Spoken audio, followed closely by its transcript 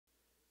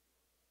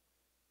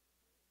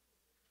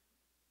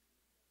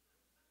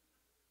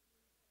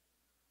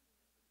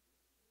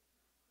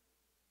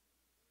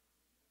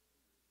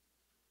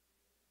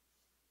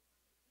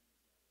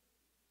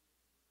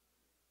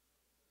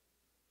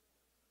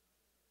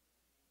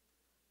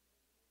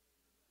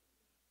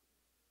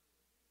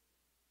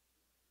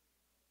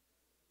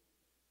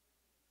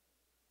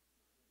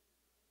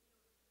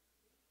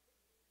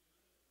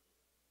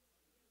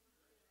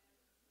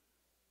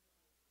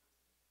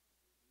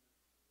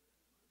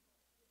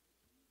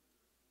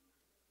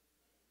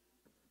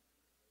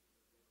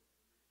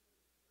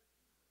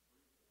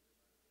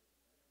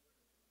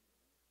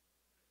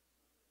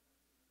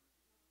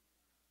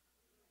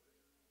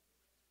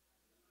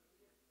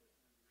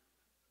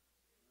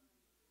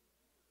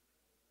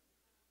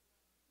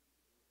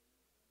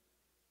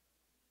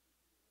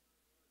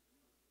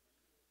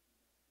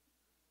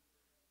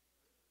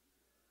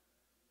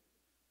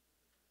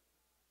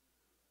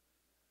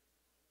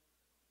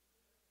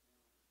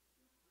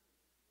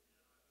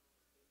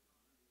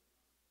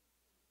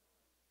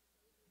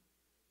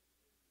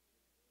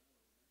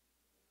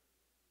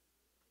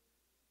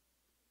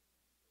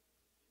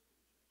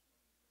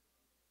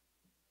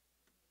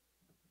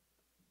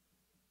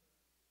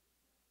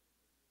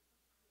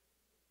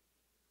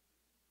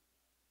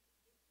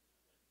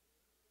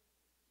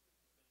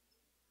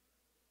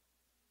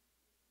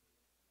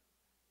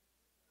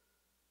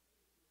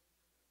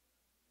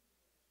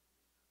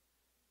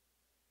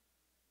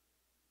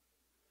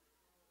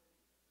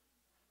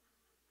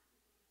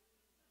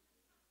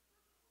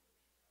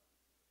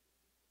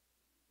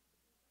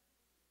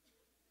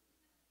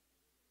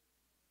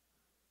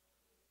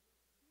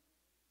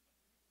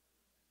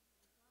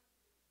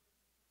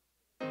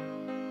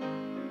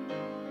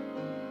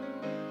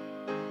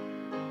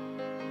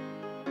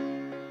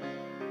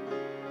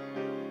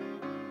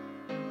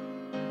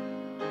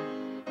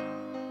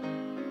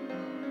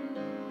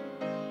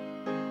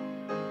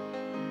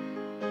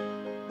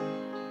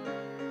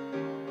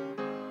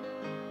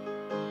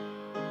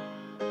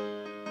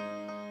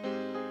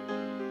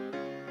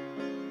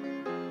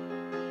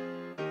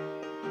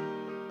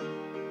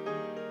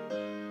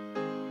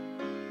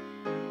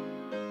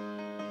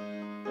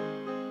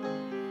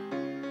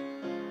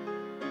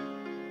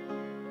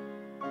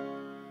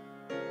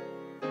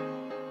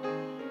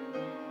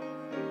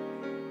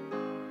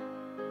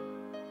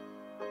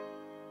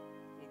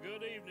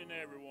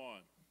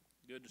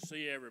Good to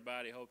see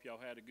everybody. Hope y'all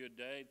had a good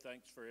day.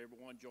 Thanks for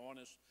everyone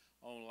joining us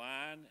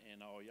online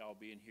and all y'all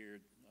being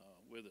here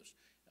with us.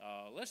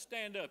 Let's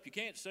stand up. You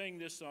can't sing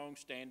this song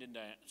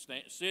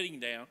sitting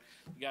down.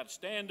 You got to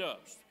stand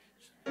up.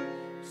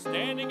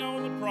 Standing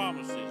on the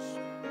promises.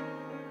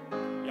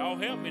 Y'all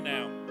help me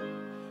now.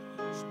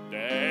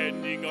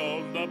 Standing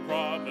on the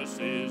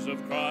promises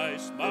of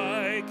Christ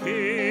my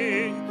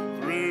King,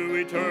 through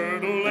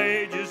eternal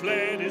ages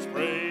let his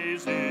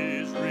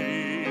praises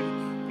ring.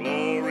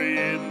 Glory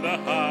in the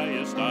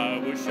highest I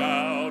will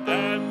shout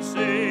and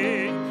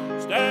sing,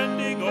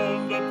 standing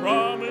on the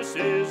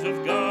promises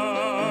of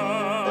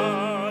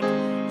God.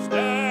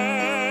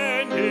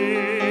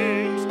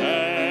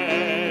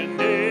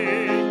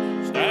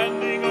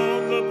 Standing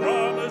on the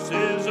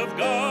promises of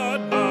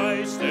God,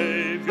 my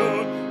Savior.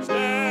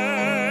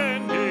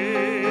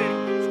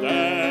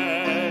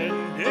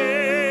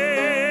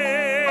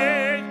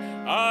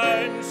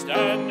 I'm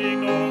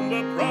standing on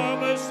the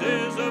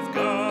promises of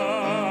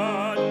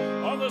God.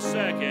 On the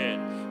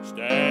second,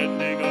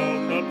 standing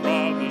on the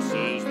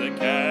promises that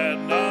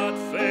cannot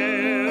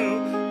fail.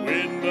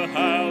 When the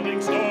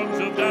howling storms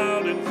of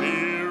doubt and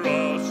fear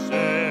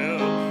assail,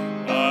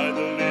 by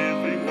the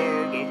living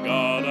word of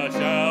God I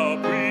shall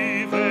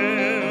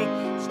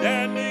prevail.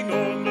 Standing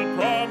on the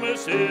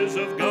promises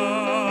of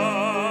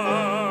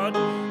God.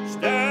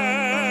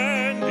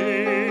 Standing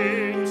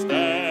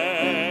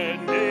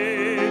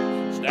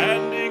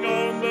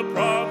on the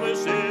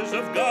promises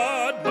of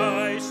God,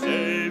 my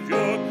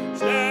Savior.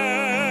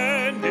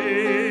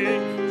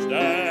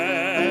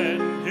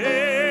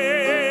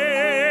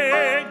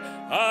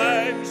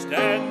 I'm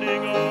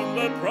standing on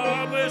the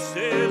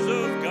promises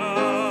of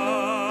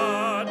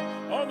God.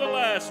 On the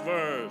last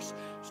verse,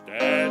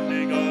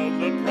 standing on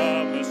the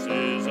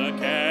promises I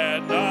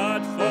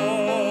cannot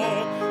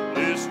fall,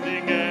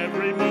 listening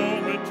every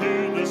moment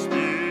to the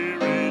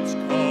Spirit's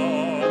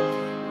call,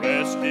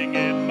 resting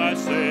in my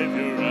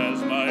Savior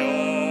as my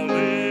all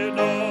in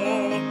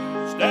all,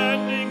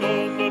 standing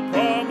on the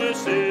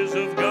promises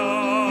of God.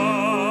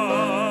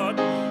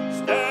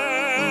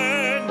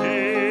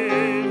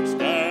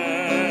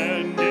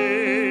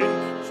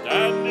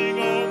 Standing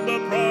on the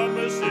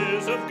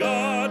promises of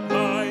God,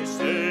 my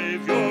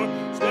Savior.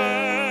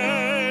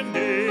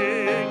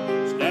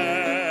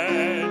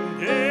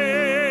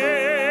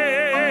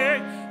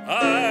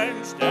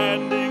 I'm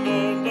standing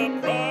on the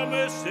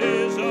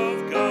promises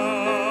of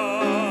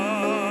God.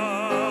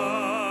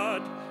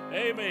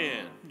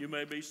 Amen. You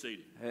may be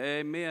seated.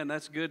 Amen.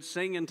 That's good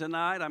singing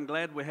tonight. I'm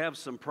glad we have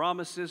some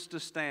promises to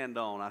stand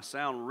on. I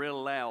sound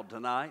real loud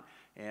tonight,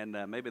 and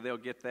maybe they'll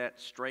get that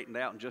straightened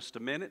out in just a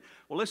minute.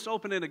 Well, let's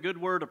open in a good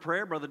word of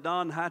prayer. Brother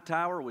Don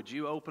Hightower, would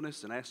you open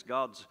us and ask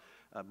God's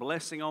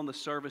blessing on the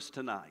service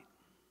tonight?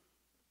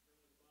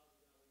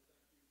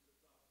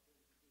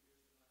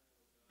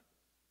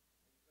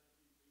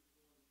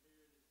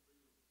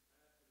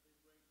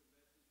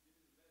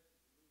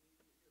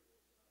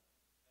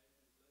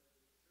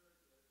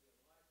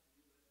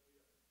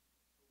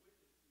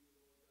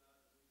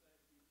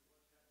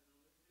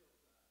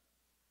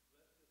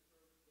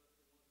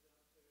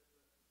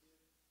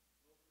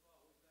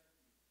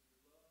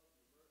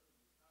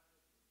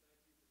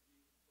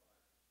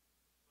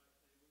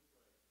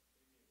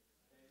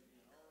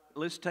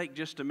 Let's take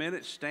just a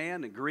minute,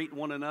 stand and greet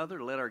one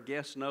another. Let our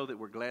guests know that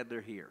we're glad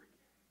they're here.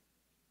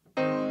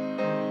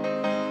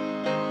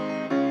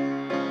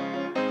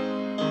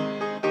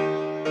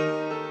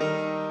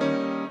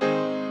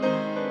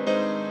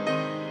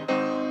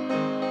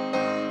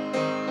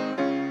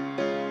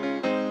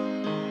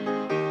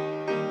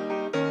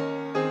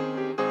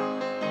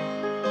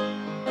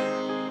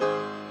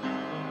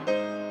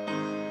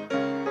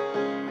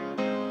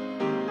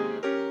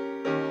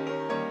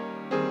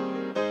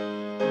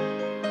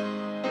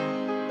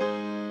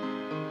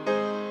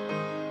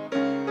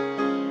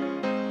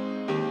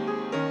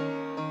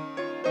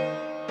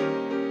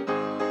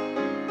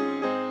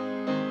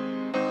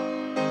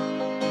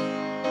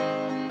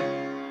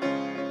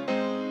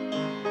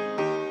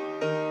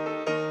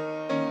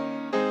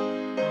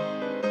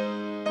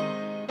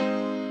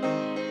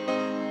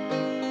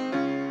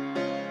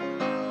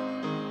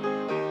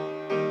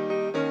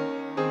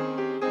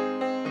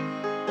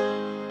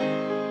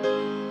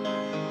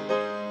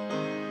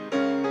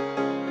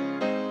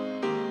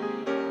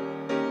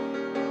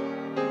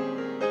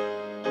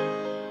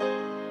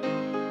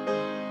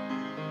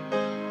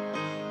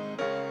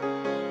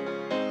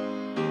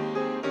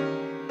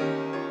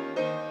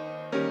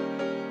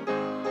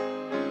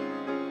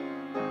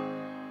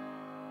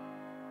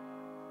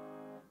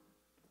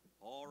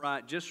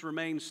 Right, just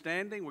remain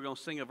standing. We're going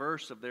to sing a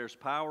verse of There's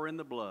Power in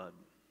the Blood.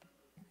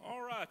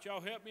 All right,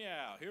 y'all help me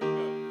out. Here we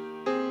go.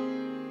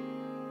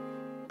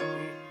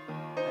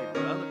 Hey,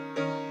 brother.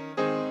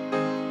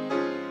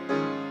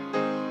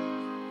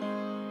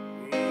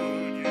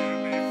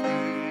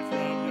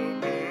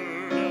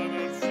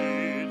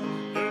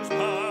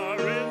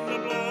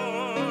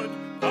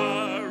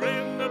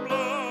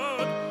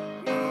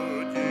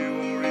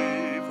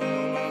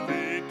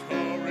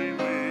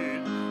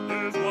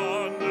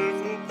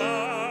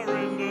 Power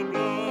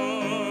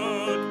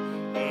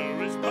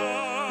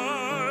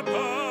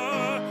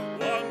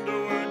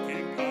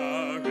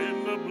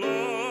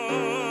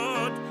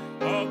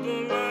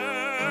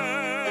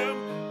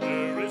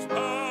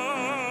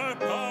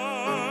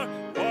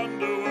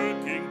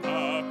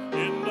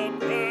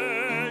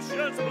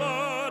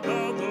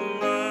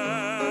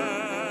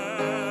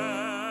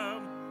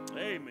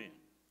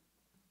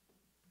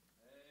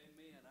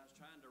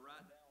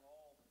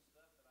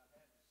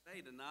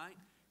say tonight,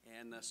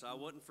 and so I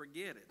wouldn't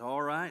forget it.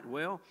 All right,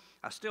 well,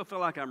 I still feel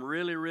like I'm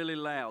really, really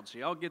loud, so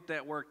y'all get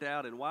that worked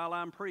out. And while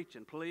I'm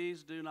preaching,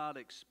 please do not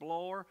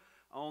explore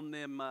on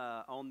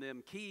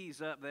them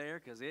keys up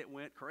there, because it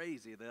went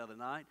crazy the other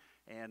night.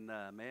 And,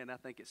 man, I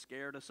think it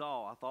scared us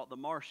all. I thought the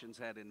Martians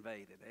had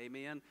invaded.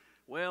 Amen.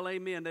 Well,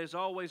 amen. There's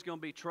always going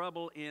to be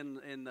trouble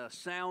in the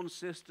sound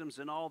systems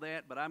and all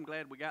that, but I'm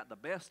glad we got the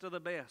best of the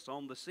best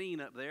on the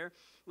scene up there.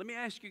 Let me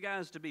ask you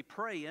guys to be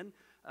praying.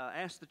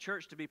 Ask the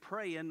church to be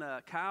praying.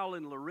 Kyle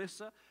and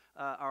Larissa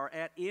are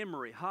at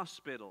Emory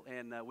Hospital,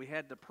 and we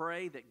had to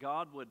pray that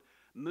God would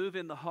move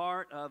in the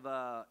heart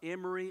of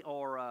Emory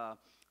or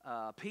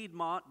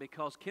Piedmont,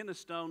 because Kenneth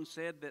Stone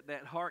said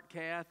that heart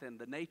cath and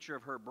the nature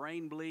of her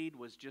brain bleed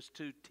was just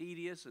too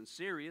tedious and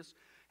serious.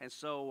 And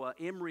so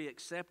Emory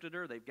accepted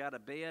her. They've got a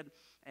bed.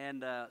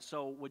 And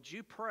so would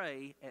you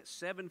pray at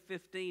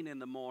 7:15 in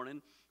the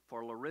morning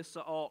for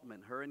Larissa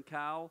Altman? Her and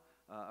Kyle,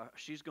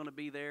 she's going to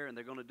be there, and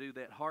they're going to do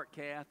that heart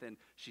cath, and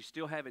she's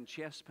still having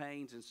chest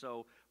pains. And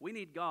so we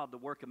need God to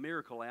work a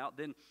miracle out.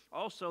 Then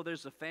also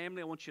there's a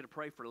family. I want you to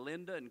pray for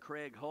Linda and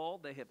Craig Hull.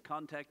 They have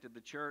contacted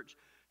the church,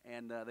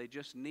 and they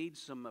just need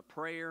some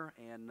prayer,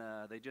 and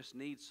they just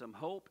need some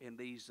hope in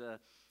these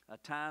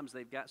times.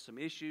 They've got some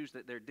issues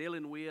that they're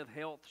dealing with,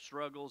 health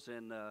struggles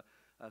and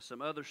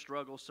some other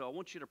struggles. So I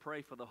want you to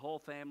pray for the whole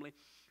family.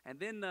 And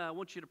then I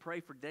want you to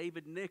pray for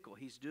David Nickel.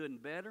 He's doing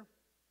better,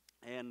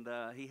 and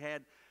he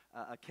had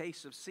a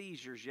case of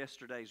seizures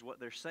yesterday is what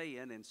they're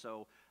saying. And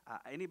so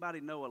anybody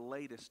know a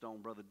latest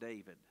on Brother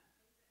David?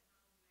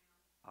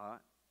 All right.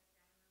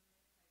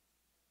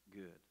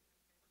 Good.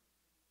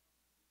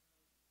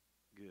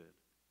 Good.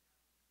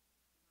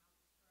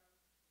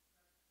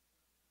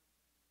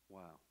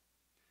 Wow.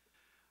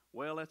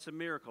 Well, that's a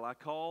miracle. I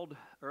called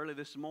early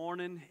this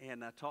morning,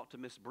 and I talked to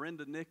Miss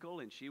Brenda Nickel,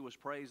 and she was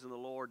praising the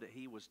Lord that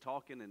he was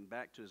talking and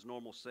back to his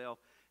normal self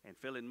and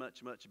feeling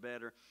much, much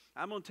better.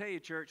 I'm going to tell you,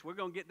 church, we're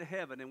going to get to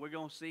heaven, and we're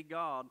going to see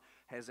God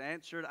has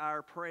answered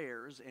our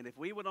prayers. And if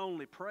we would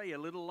only pray a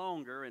little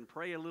longer and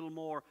pray a little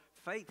more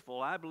faithful,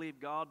 I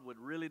believe God would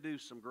really do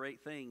some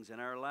great things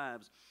in our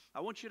lives. I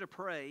want you to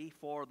pray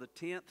for the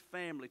 10th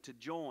family to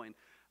join.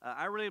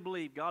 I really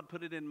believe God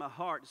put it in my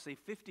heart to see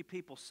 50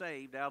 people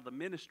saved out of the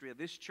ministry of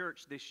this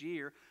church this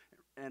year.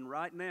 And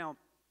right now,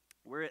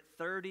 we're at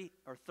 30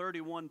 or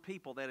 31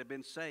 people that have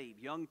been saved.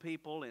 Young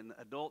people and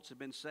adults have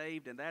been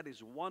saved, and that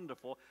is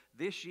wonderful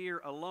this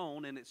year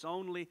alone, and it's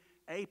only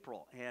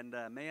April. And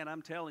man,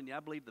 I'm telling you, I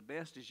believe the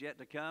best is yet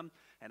to come.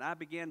 And I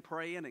began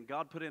praying, and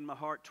God put in my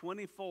heart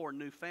 24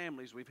 new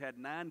families. We've had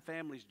 9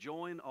 families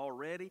join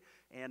already,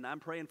 and I'm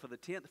praying for the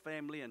 10th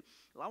family. And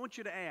I want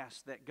you to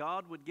ask that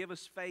God would give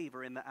us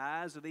favor in the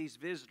eyes of these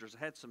visitors.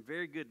 I had some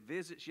very good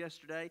visits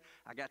yesterday.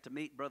 I got to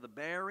meet Brother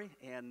Barry,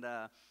 and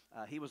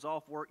he was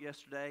off work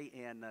yesterday,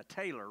 and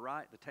Taylor,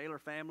 right, the Taylor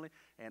family,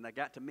 and I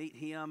got to meet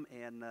him,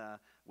 and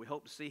we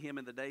hope to see him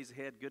in the days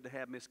ahead. Good to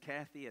have Miss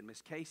Kathy and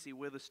Miss Casey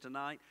with us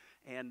tonight.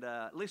 And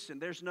listen,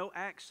 there's no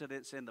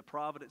accidents in the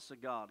providence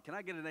of God. Can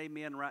I get an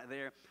amen right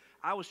there?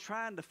 I was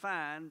trying to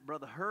find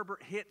Brother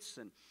Herbert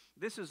Hitson.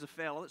 This is a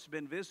fellow that's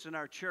been visiting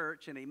our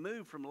church, and he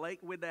moved from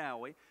Lake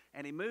Wedowee,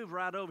 and he moved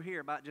right over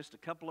here about just a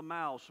couple of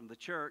miles from the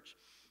church.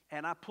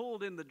 And I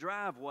pulled in the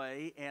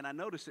driveway, and I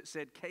noticed it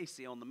said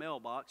Casey on the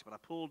mailbox, but I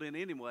pulled in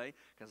anyway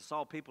because I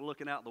saw people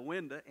looking out the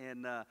window.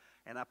 And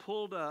I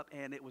pulled up,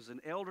 and it was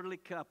an elderly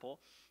couple,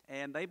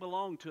 and they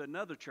belonged to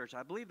another church.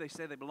 I believe they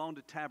said they belonged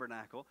to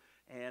Tabernacle.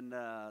 And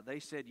they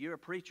said, "You're a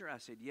preacher?" I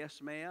said,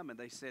 "Yes, ma'am." And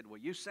they said, "Well,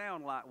 you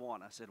sound like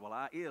one." I said, "Well,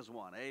 I is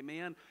one."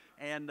 Amen.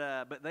 And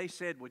but they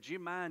said, "Would you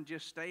mind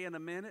just staying a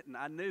minute?" And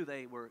I knew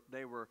they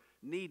were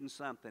needing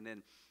something.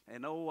 And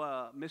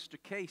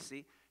Mr.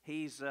 Casey,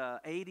 he's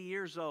 80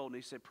 years old, and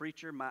he said,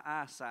 "Preacher, my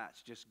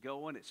eyesight's just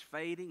going. It's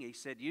fading." He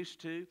said, "Used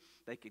to,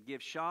 they could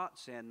give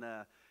shots." And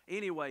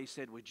anyway, he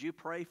said, "Would you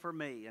pray for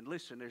me?" And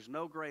listen, there's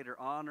no greater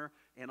honor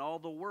in all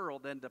the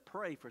world than to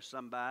pray for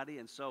somebody.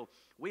 And so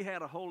we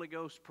had a Holy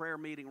Ghost prayer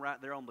meeting right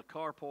there on the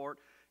carport.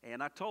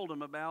 And I told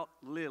him about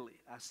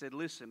Lily. I said,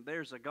 "Listen,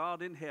 there's a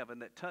God in heaven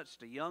that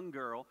touched a young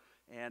girl,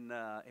 and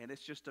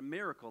it's just a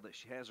miracle that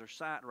she has her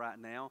sight right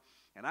now."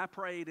 And I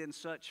prayed in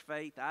such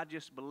faith. I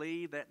just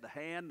believed that the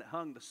hand that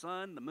hung the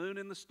sun, the moon,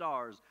 and the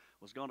stars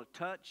was going to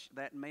touch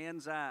that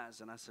man's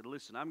eyes. And I said,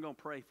 "Listen, I'm going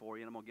to pray for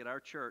you, and I'm going to get our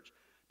church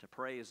to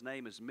pray." His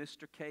name is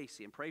Mr.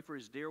 Casey, and pray for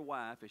his dear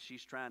wife as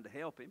she's trying to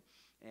help him,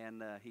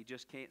 and he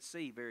just can't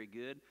see very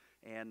good.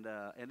 And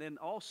then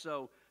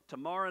also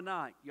tomorrow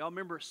night, y'all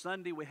remember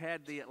Sunday we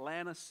had the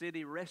Atlanta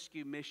City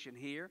Rescue Mission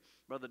here.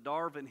 Brother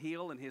Darvin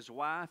Hill and his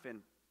wife,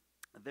 and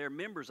they're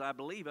members, I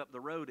believe, up the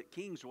road at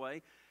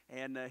Kingsway.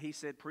 And he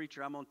said,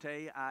 "Preacher, I'm going to tell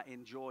you, I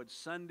enjoyed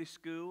Sunday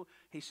school."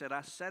 He said,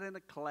 "I sat in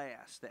a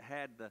class that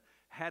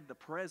had the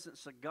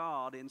presence of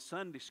God in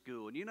Sunday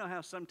school." And you know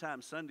how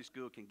sometimes Sunday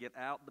school can get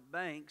out the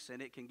banks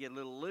and it can get a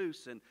little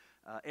loose. And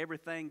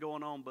everything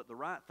going on but the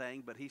right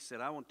thing. But he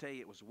said, I want to tell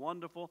you, it was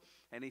wonderful.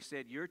 And he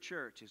said, your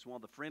church is one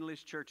of the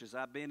friendliest churches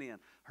I've been in.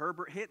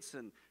 Herbert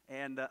Hitson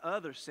and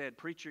others said,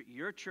 preacher,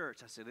 your church.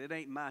 I said, it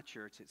ain't my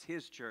church, it's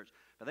his church.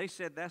 But they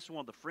said that's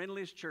one of the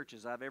friendliest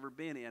churches I've ever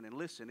been in. And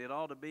listen, it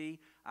ought to be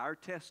our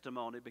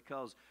testimony,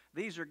 because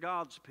these are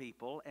God's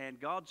people, and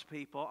God's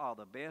people are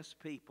the best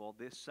people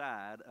this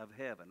side of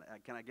heaven.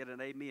 Can I get an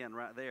amen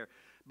right there?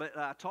 But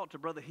I talked to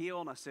Brother Hill,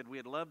 and I said,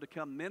 we'd love to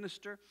come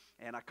minister.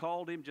 And I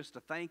called him just to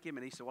thank him,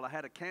 and he said, well, I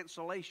had a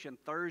cancellation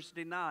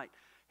Thursday night.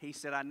 He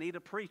said, I need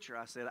a preacher.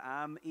 I said,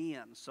 I'm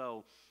in.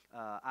 So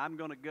I'm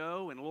going to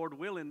go, and Lord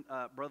willing,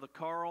 Brother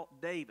Carl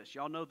Davis,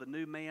 y'all know the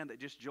new man that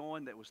just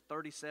joined that was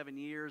 37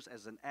 years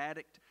as an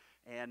addict,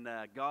 and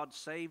God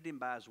saved him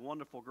by His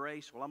wonderful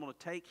grace. Well, I'm going to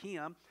take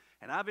him,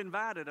 and I've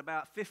invited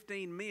about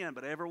 15 men,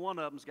 but every one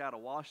of them's got to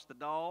wash the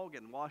dog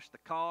and wash the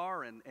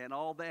car and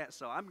all that.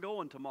 So I'm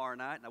going tomorrow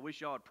night, and I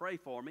wish y'all would pray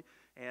for me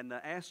and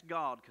ask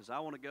God, because I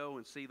want to go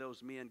and see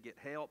those men get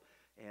help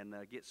and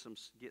get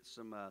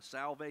some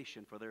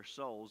salvation for their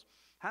souls.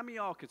 How many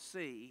of y'all could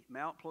see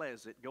Mount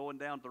Pleasant going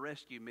down to the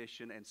rescue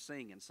mission and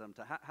singing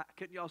sometime?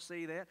 Couldn't y'all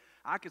see that?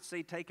 I could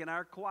see taking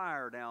our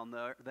choir down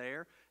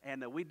there,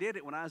 and we did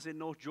it when I was in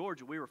North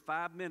Georgia. We were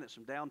 5 minutes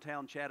from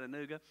downtown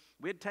Chattanooga.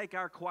 We'd take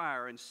our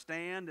choir and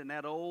stand in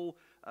that old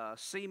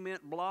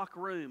cement block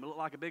room. It looked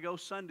like a big old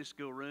Sunday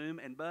school room,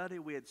 and buddy,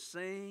 we'd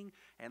sing,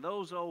 and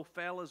those old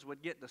fellas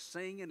would get to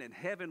singing, and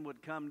heaven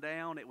would come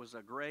down. It was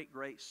a great,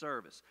 great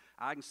service.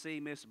 I can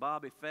see Miss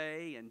Bobby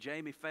Faye and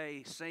Jamie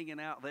Faye singing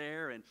out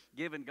there and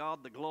giving God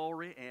the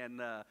glory, and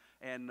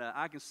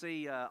I can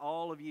see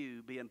all of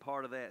you being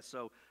part of that.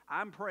 So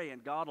I'm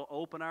praying God will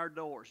open our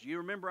doors. You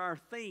remember our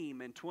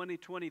theme in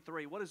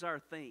 2023. What is our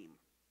theme?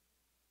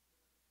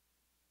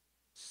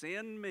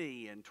 Send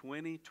me in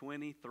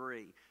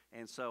 2023.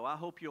 And so I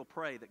hope you'll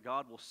pray that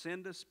God will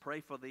send us. Pray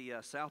for the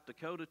South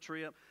Dakota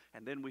trip.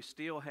 And then we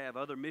still have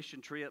other mission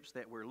trips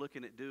that we're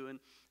looking at doing.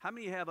 How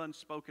many have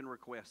unspoken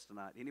requests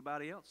tonight?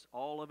 Anybody else?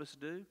 All of us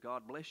do.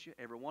 God bless you,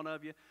 every one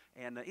of you.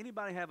 And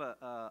anybody have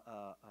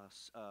a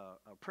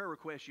prayer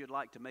request you'd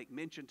like to make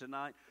mention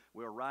tonight?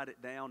 We'll write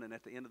it down, and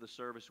at the end of the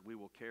service, we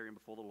will carry them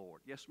before the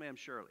Lord. Yes, ma'am,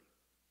 Shirley.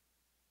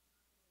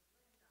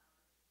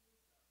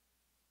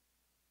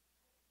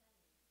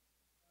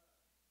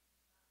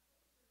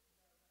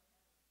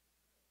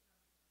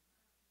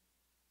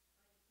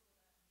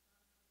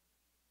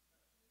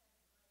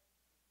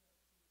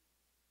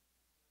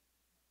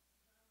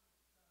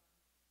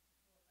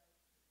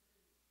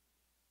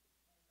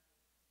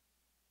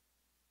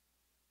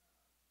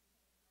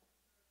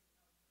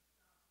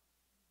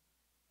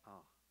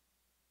 Oh.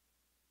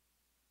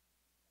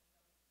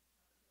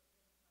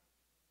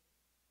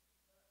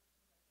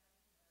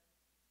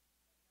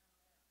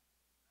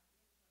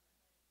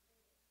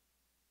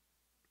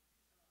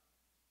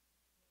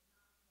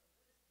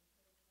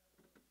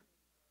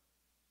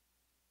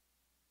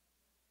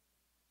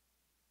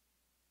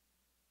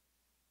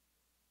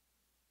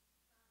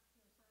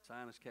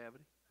 Sinus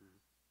cavity. Mm-hmm.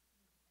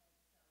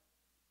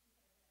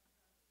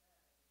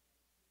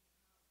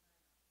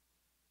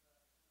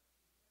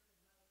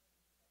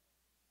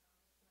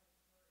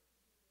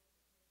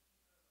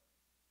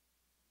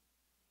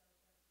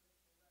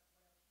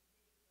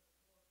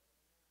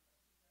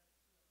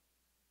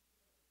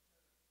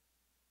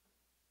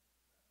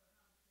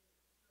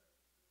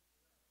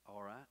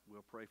 All right,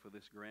 we'll pray for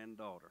this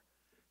granddaughter.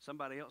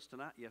 Somebody else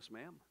tonight? Yes,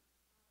 ma'am.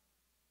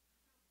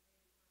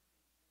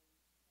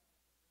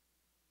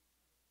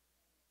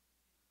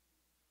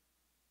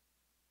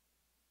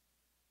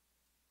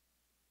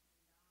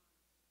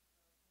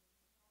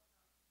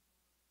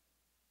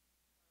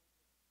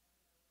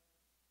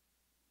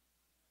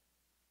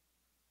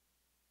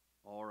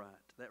 All right,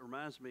 that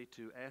reminds me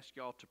to ask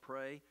y'all to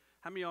pray.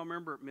 How many of y'all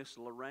remember Miss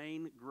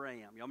Lorraine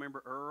Graham? Y'all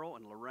remember Earl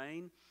and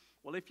Lorraine?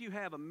 Well, if you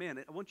have a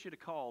minute, I want you to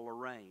call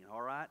Lorraine,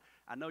 all right?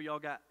 I know y'all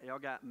got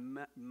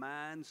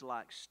minds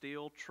like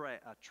steel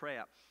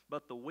trap,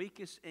 but the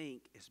weakest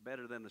ink is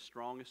better than the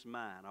strongest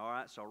mind, all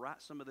right? So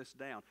write some of this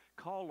down.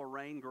 Call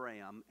Lorraine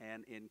Graham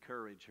and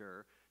encourage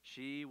her.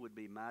 She would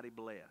be mighty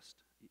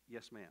blessed.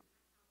 Yes, ma'am.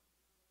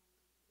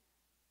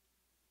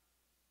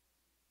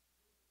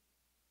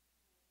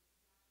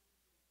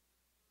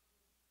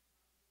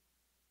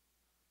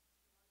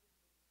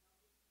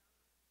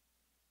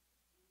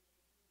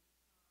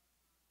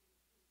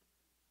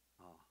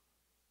 Oh,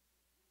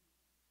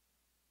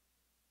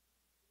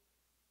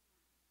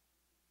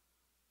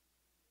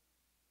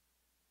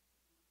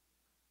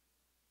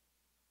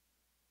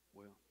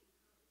 well,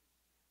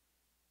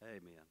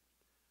 amen.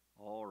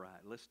 All right,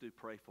 let's do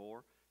pray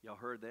for. Y'all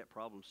heard that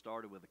problem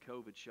started with a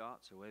COVID shot,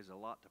 so there's a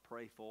lot to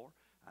pray for.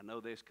 I know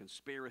there's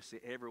conspiracy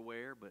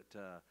everywhere, but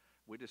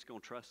we're just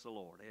going to trust the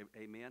Lord.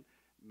 Amen.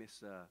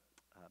 Miss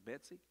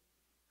Betsy?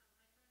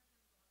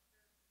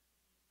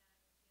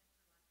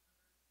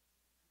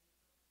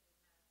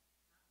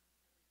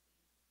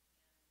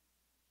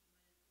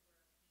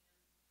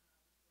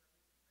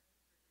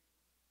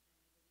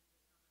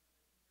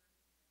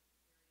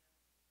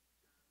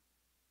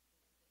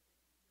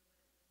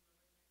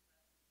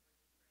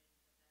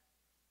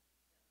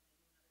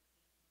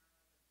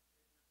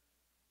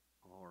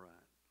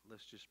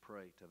 let's just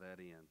pray to that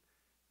end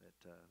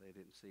that they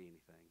didn't see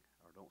anything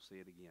or don't see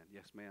it again.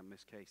 Yes, ma'am,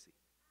 Miss Casey.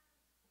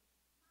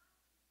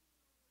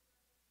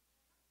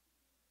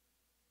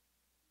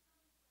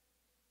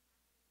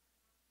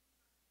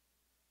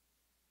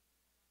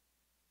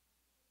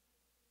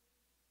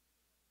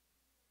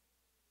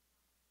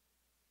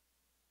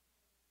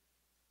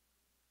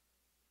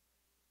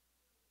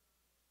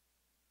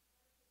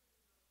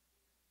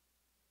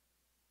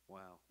 Wow.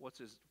 What's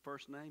his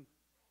first name?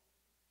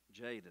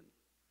 Jaden.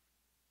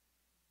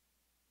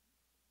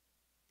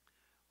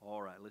 All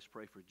right, let's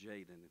pray for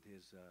Jaden and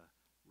his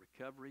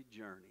recovery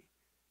journey.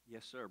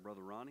 Yes, sir,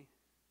 Brother Ronnie.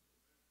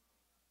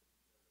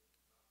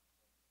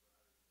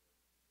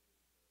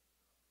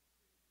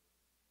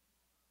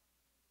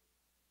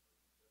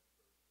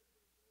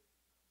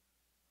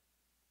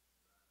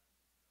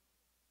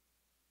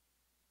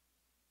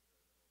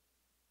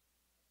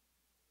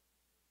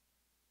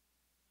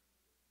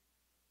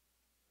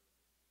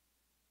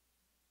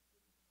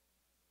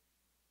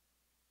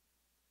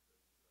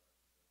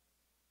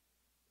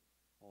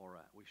 All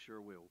right, we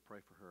sure will. We'll pray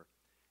for her.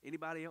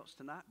 Anybody else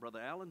tonight? Brother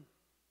Allen?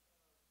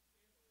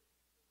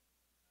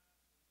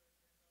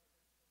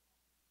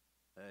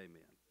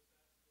 Amen.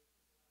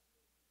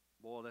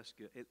 Boy, that's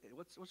good.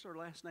 What's her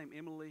last name?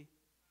 Emily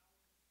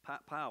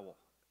Powell.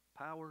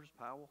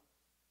 Powell?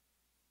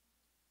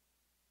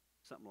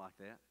 Something like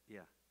that. Yeah.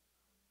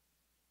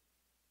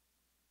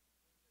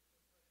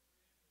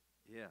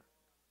 Yeah.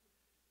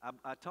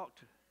 I talked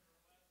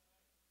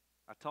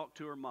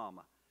to her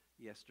mama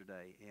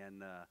yesterday,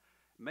 and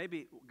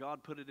maybe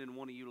God put it in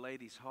one of you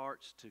ladies'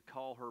 hearts to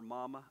call her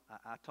mama.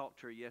 I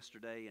talked to her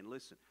yesterday, and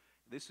listen,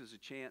 this is a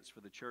chance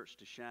for the church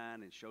to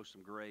shine and show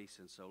some grace,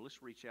 and so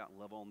let's reach out and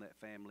love on that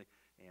family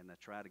and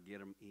try to get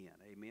them in.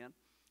 Amen.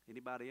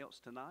 Anybody else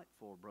tonight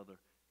before Brother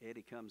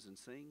Eddie comes and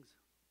sings?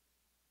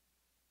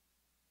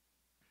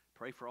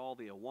 Pray for all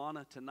the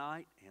Awana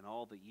tonight and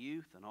all the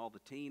youth and all the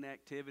teen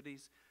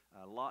activities.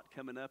 A lot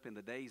coming up in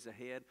the days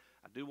ahead.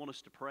 I do want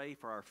us to pray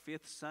for our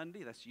 5th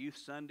Sunday. That's Youth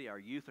Sunday. Our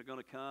youth are going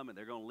to come, and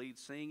they're going to lead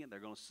singing.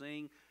 They're going to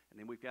sing. And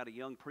then we've got a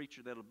young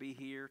preacher that'll be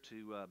here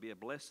to be a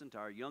blessing to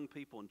our young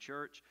people in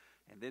church.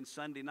 And then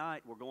Sunday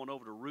night, we're going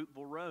over to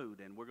Rootville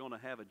Road, and we're going to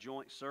have a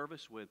joint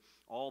service with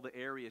all the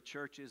area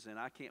churches. And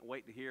I can't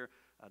wait to hear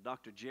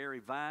Dr. Jerry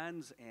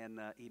Vines and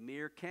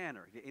Emir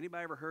Canner.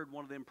 Anybody ever heard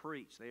one of them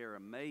preach? They are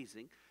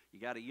amazing. You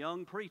got a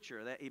young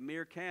preacher. That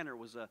Emir Canner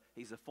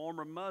he's a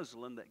former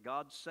Muslim that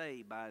God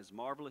saved by His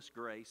marvelous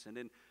grace. And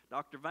then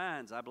Dr.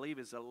 Vines, I believe,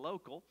 is a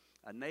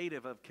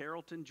native of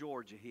Carrollton,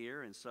 Georgia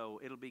here, and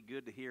so it'll be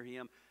good to hear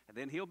him. And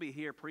then he'll be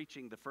here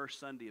preaching the first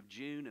Sunday of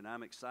June, and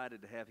I'm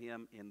excited to have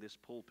him in this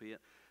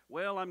pulpit.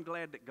 Well, I'm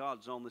glad that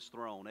God's on this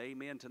throne.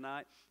 Amen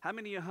tonight. How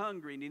many are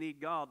hungry and you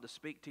need God to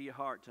speak to your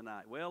heart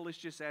tonight? Well, let's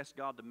just ask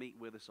God to meet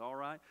with us, all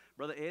right?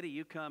 Brother Eddie,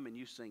 you come and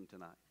you sing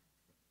tonight.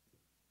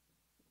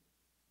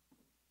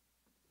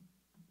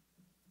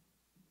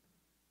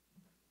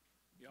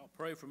 Y'all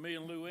pray for me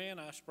and Lou Ann.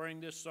 I sprang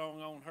this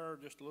song on her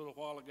just a little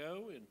while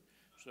ago, and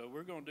so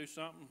we're going to do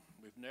something.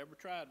 We've never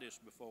tried this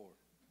before.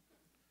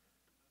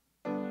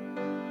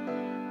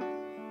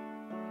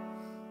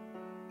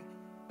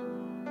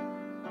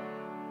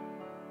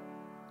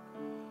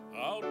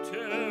 I'll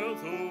tell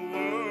the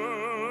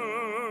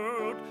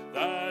world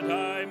that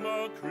I'm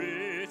a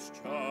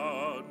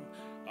Christian.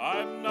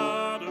 I'm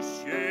not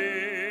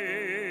ashamed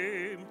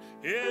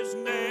His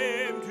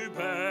name to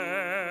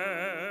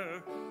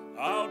bear.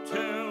 I'll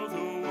tell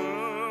the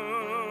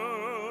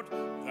world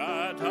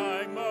that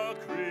I'm a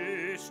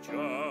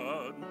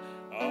Christian.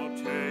 I'll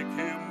take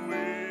Him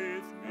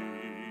with me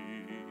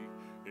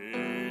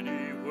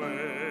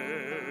anywhere.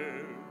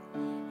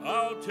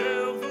 I'll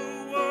tell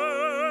the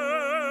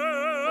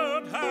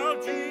world how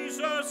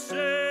Jesus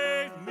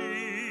saved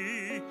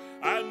me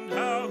and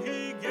how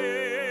He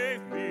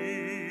gave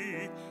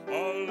me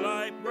a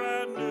life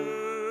brand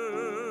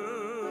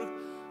new.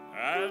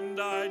 And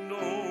I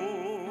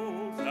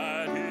know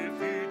that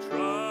if you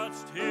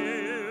trust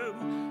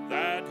Him,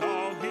 that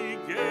all He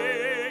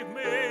gave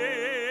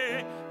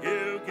me,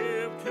 He'll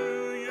give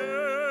to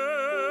you.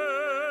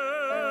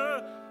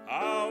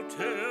 I'll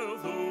tell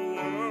the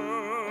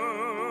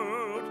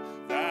world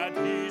that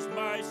He's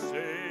my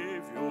Savior.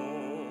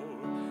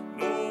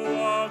 No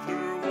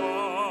other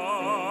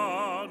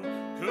one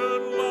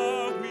could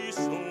love me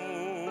so.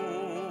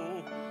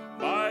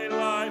 My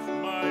life,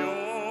 my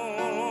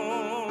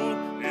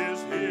own,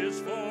 is His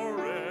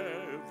forever.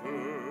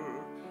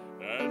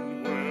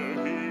 And where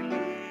He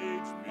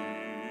leads me,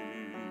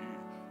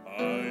 I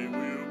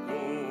will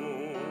go.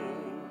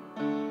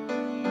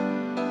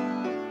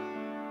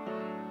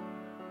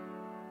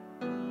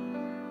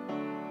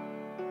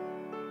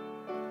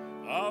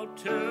 I'll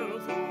tell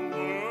the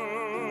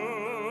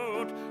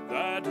world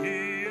that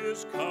He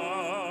is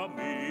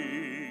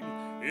coming.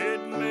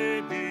 It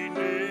may be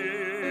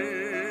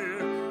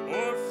near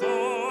or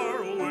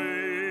far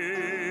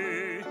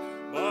away,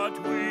 but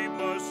we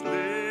must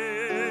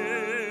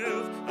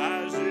live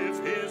as if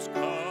His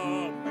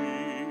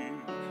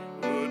coming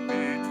would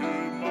be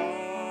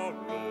tomorrow.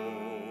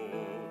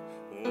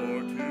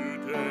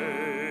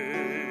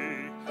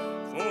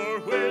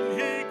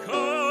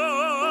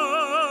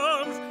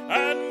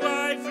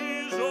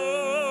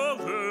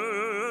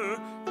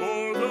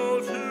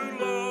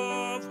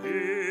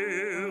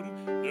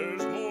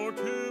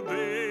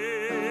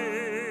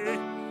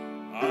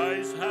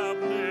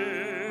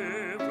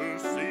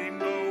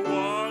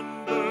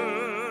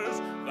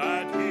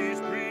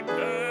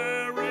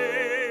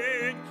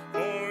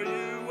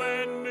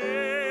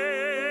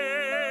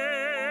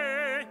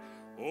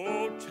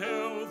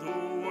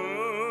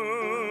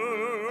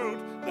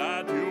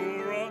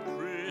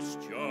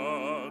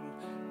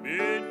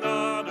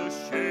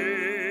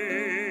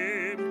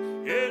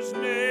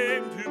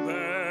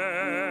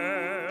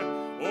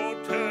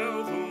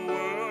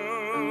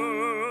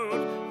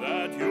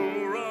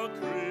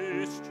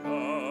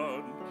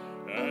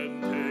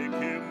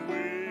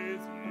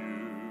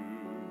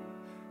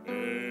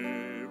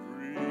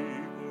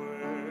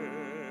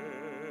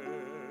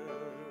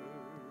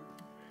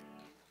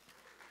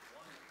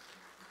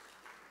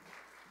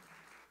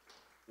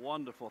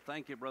 Wonderful.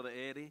 Thank you, Brother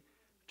Eddie.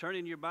 Turn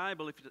in your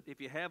Bible,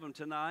 if you have them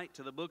tonight,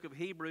 to the book of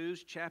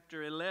Hebrews,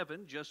 chapter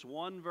 11, just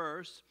one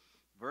verse,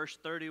 verse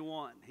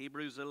 31.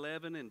 Hebrews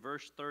 11 and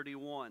verse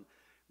 31.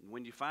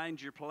 When you find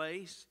your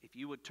place, if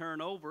you would turn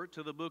over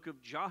to the book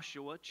of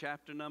Joshua,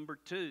 chapter number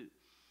 2.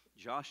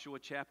 Joshua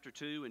chapter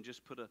 2, and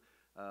just put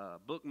a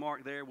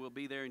bookmark there. We'll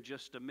be there in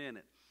just a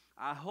minute.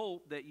 I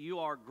hope that you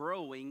are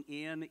growing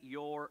in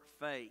your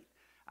faith.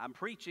 I'm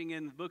preaching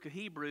in the book of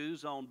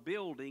Hebrews on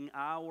building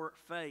our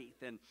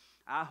faith, and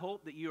I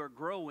hope that you are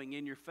growing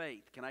in your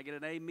faith. Can I get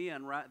an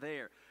amen right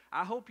there?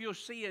 I hope you'll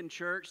see in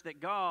church that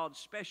God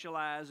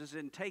specializes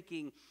in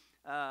taking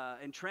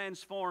and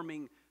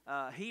transforming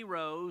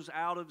heroes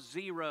out of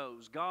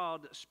zeros.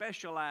 God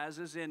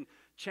specializes in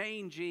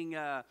changing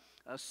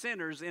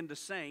sinners into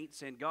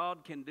saints, and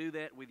God can do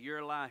that with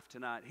your life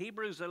tonight.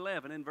 Hebrews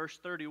 11 and verse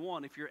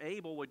 31. If you're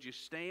able, would you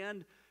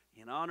stand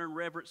in honor and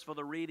reverence for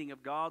the reading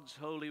of God's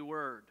holy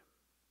word?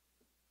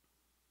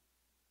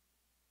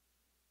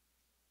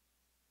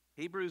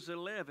 Hebrews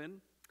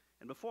 11,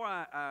 and before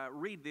I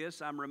read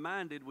this, I'm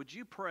reminded, would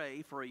you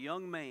pray for a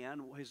young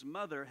man? His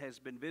mother has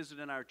been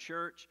visiting our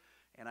church,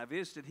 and I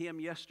visited him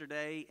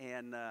yesterday,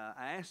 and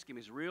I asked him,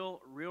 he's real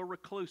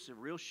reclusive,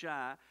 real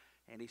shy,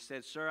 and he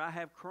said, "Sir, I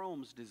have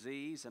Crohn's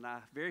disease, and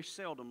I very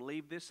seldom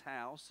leave this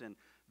house, and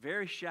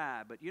very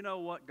shy, but you know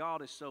what?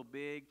 God is so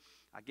big."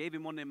 I gave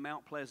him one of them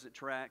Mount Pleasant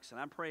tracts, and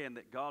I'm praying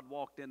that God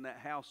walked in that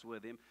house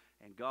with him,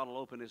 and God will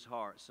open his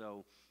heart.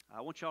 So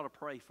I want y'all to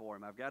pray for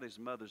him. I've got his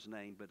mother's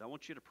name, but I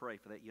want you to pray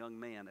for that young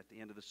man at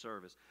the end of the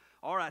service.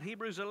 All right,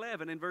 Hebrews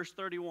 11 and verse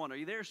 31. Are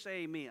you there?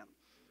 Say amen.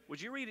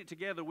 Would you read it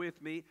together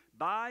with me?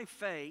 By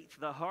faith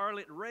the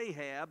harlot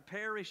Rahab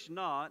perished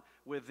not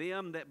with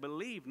them that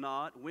believed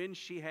not, when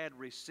she had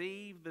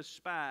received the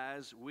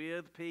spies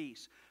with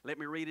peace. Let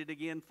me read it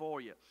again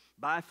for you.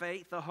 By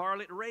faith the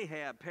harlot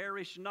Rahab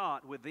perished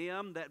not with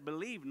them that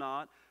believed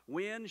not,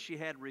 when she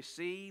had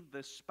received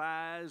the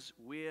spies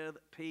with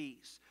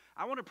peace.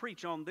 I want to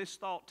preach on this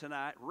thought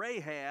tonight,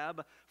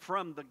 Rahab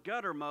from the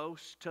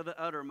guttermost to the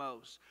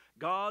uttermost.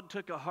 God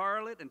took a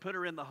harlot and put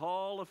her in the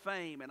hall of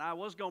fame, and I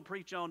was going to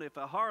preach on if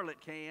a harlot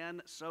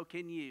can, so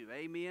can you.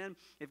 Amen.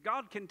 If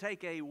God can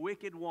take a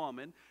wicked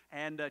woman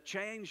and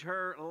change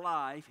her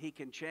life, He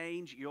can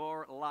change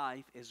your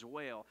life as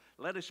well.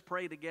 Let us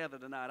pray together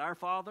tonight. Our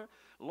Father,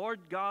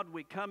 Lord God,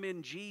 we come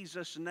in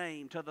Jesus'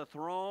 name to the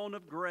throne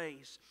of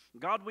grace.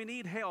 God, we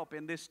need help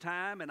in this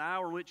time and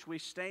hour in which we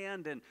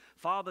stand, and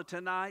Father,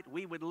 tonight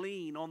we would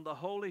lean on the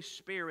Holy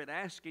Spirit,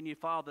 asking you,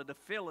 Father, to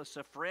fill us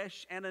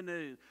afresh and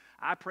anew.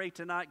 I pray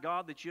tonight,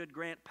 God, that you'd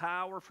grant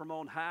power from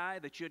on high,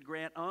 that you'd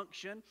grant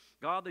unction,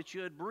 God, that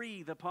you'd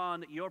breathe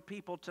upon your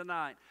people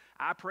tonight.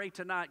 I pray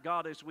tonight,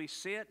 God, as we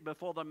sit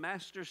before the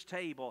Master's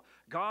table,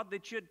 God,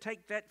 that you'd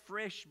take that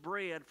fresh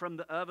bread from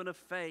the oven of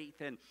faith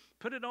and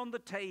put it on the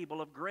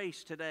table of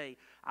grace today.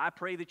 I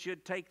pray that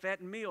you'd take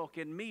that milk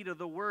and meat of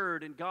the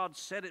Word and, God,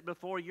 set it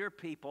before your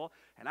people.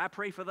 And I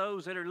pray for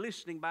those that are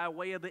listening by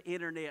way of the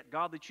internet,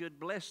 God, that you'd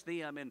bless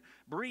them and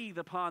breathe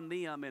upon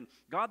them. And,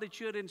 God, that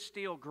you'd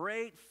instill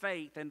great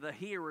faith in the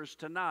hearers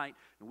tonight.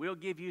 And we'll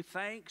give you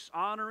thanks,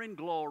 honor, and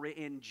glory.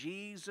 In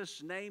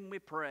Jesus' name we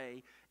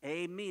pray.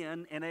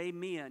 Amen and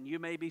amen. You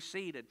may be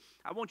seated.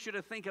 I want you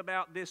to think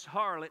about this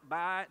harlot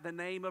by the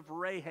name of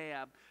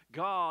Rahab.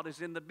 God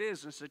is in the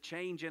business of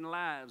changing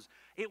lives.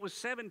 It was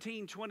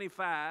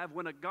 1725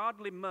 when a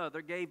godly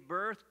mother gave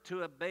birth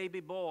to a baby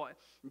boy.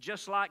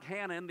 Just like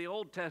Hannah in the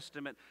Old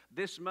Testament,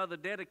 this mother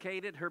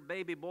dedicated her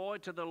baby boy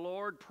to the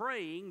Lord,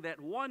 praying that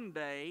one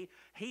day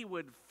he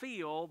would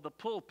fill the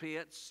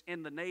pulpits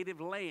in the native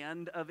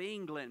land of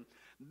England.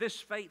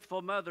 This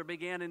faithful mother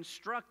began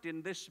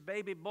instructing this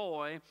baby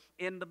boy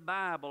in the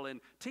Bible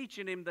and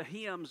teaching him the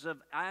hymns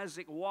of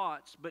Isaac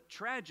Watts. But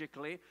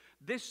tragically,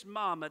 this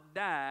mama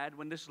died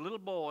when this little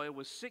boy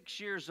was 6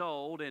 years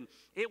old, and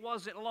it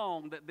wasn't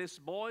long that this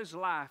boy's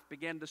life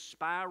began to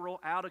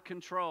spiral out of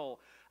control.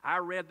 I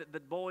read that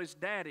the boy's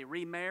daddy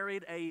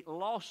remarried a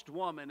lost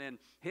woman, and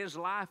his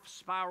life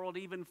spiraled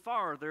even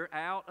farther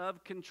out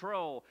of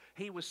control.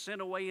 He was sent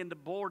away into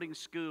boarding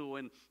school,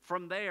 and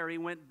from there he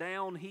went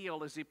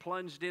downhill as he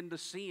plunged into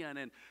sin.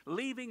 And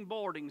leaving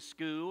boarding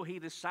school, he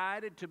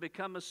decided to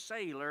become a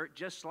sailor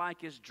just like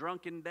his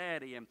drunken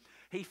daddy. And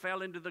he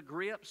fell into the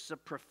grips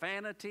of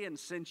profanity and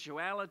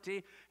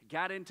sensuality,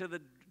 got into the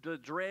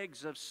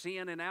dregs of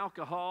sin and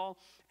alcohol,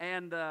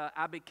 and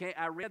I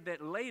read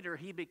that later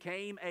he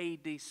became a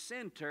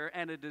dissenter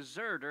and a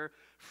deserter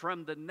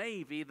from the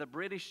Navy, the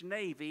British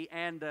Navy,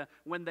 and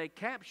when they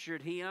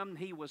captured him,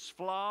 he was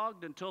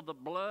flogged until the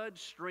blood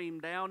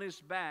streamed down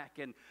his back,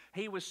 and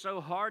he was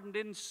so hardened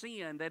in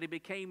sin that he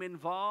became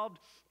involved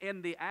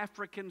in the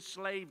African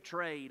slave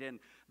trade. And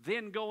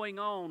Then going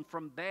on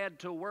from bad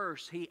to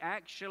worse, he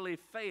actually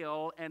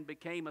fell and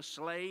became a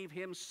slave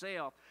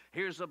himself.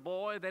 Here's a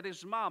boy that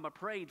his mama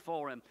prayed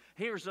for him.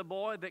 Here's a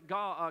boy that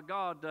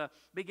God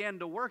began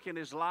to work in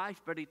his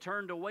life, but he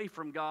turned away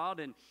from God.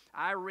 And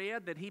I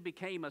read that he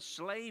became a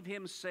slave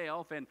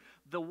himself, and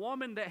the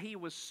woman that he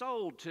was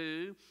sold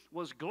to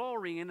was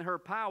glorying in her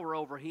power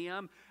over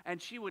him,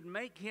 and she would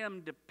make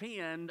him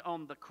depend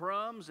on the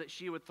crumbs that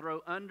she would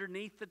throw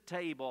underneath the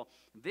table.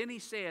 Then he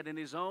said in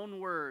his own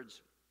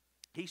words,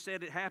 he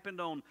said it happened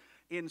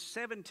in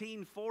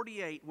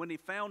 1748 when he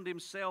found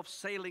himself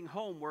sailing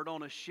homeward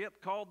on a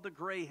ship called the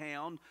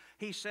Greyhound.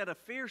 He said a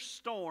fierce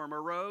storm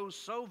arose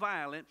so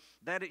violent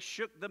that it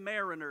shook the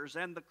mariners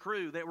and the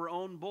crew that were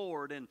on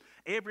board, and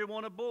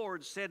everyone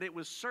aboard said it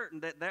was certain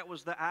that that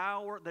was the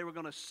hour they were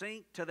going to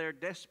sink to their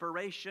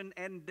desperation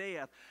and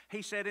death.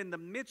 He said in the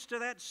midst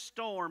of that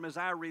storm, as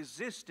I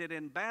resisted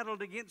and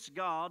battled against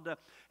God,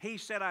 he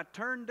said I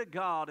turned to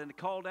God and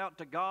called out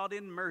to God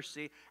in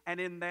mercy, and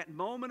in that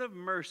moment of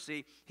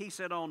mercy, he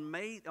said on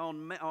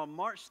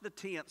March the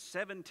 10th,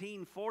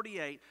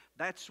 1748,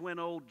 that's when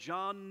old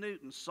John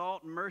Newton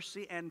sought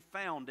mercy and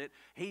found it.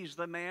 He's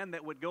the man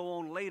that would go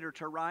on later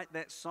to write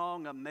that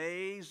song,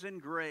 Amazing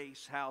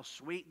Grace, how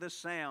sweet the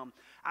sound.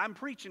 I'm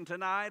preaching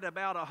tonight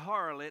about a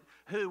harlot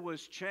who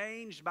was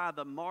changed by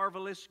the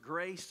marvelous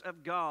grace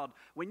of God.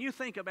 When you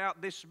think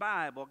about this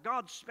Bible,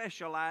 God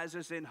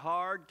specializes in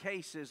hard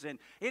cases, and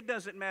it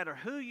doesn't matter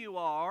who you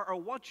are or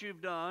what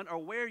you've done or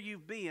where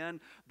you've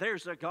been,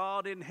 there's a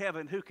God in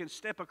heaven who can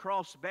step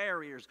across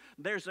barriers.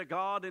 There's a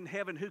God in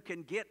heaven who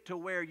can get to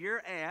where you're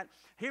at.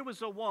 Here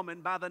was a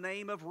woman by the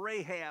name of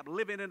Rahab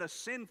living in a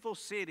sinful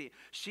city.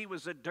 She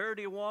was a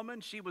dirty woman.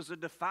 She was a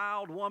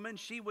defiled woman.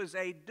 She was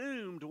a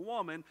doomed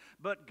woman.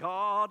 But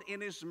God in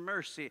His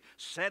mercy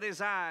set His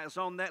eyes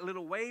on that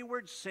little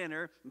wayward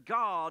sinner.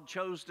 God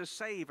chose to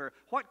save her.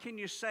 What can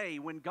you say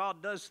when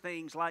God does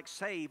things like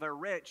save a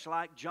wretch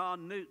like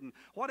John Newton?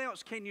 What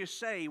else can you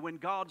say when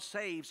God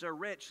saves a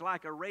wretch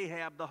like a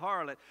Rahab the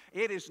harlot?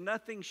 It is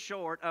nothing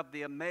short of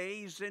the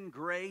amazing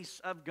grace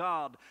of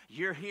God.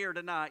 You're here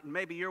tonight, and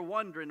maybe you're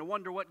wondering, I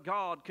wonder what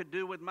God could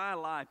do with my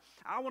life.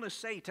 I want to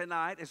say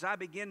tonight, as I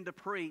begin to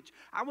preach,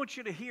 I want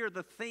you to hear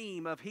the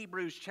theme of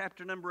Hebrews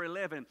chapter number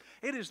 11.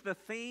 It is the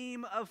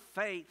theme of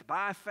faith,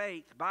 by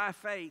faith, by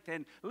faith.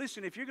 And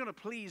listen, if you're going to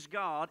please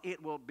God,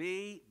 it will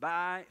be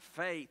by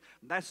faith.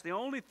 That's the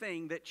only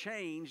thing that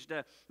changed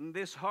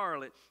this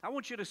harlot. I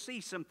want you to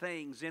see some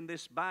things in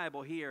this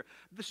Bible here.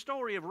 The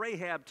story of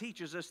Rahab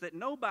teaches us that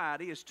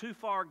nobody is too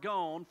far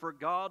gone for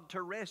God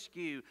to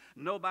rescue.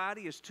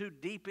 Nobody is too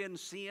deep in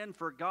sin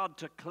for God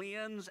to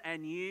cleanse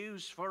and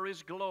use for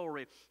His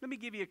glory. Let me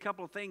give you a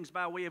couple of things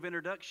by way of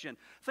introduction.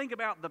 Think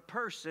about the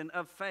person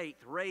of faith,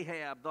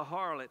 Rahab, the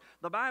harlot.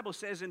 The Bible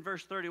says in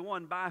verse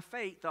 31, by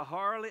faith, the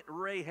harlot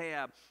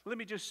Rahab. Let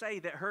me just say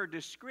that her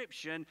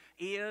description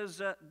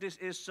is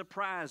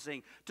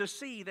surprising. To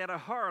see that a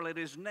harlot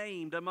is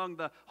named among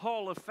the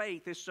hall of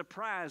faith is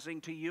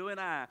surprising to you and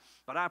I.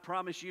 But I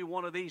promise you,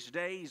 one of these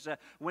days,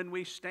 when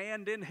we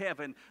stand in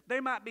heaven,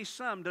 there might be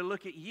some to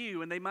look at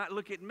you and they might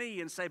look at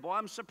me and say, boy,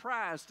 I'm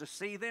surprised to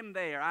see them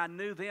there. I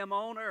knew them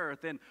on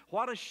earth, and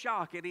what a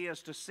shock it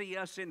is to see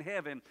us in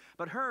heaven.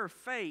 But her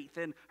faith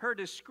and her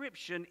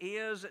description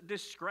is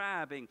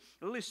describing.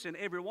 Listen,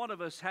 every one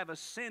of us have a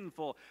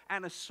sinful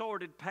and a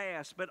sordid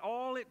past, but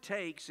all it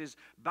takes is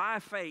by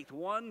faith,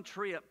 one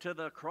trip to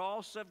the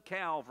cross of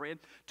Calvary,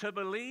 to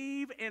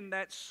believe in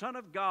that Son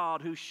of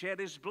God who shed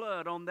His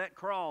blood on that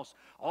cross.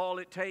 All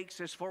it takes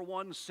is for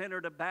one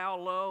sinner to bow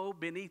low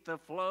beneath the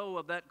flow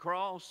of that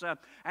cross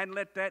and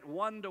let that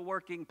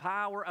wonder-working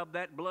power of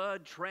that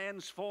blood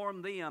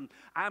transform them.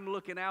 I'm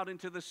looking out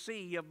into the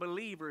sea of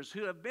believers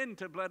who have been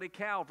to bloody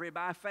Calvary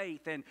by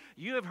faith, and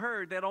you have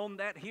heard that on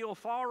that hill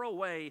far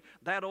away,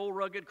 that old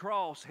rugged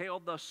cross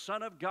held the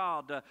Son of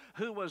God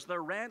who was the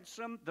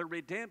ransom, the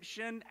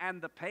redemption,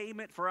 and the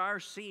payment for our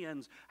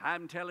sins.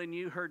 I'm telling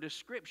you, her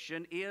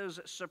description is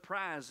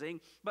surprising,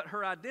 but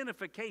her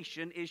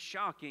identification is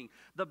shocking.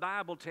 The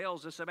Bible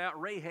tells us about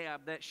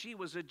Rahab that she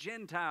was a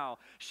Gentile.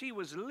 She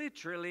was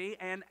literally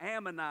an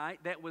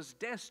Ammonite that was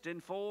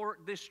destined for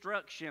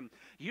destruction.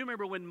 You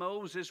remember when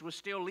Moses was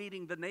still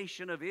leading the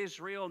nation of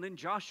Israel, and then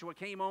Joshua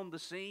came on the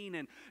scene,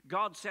 and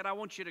God said, I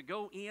want you to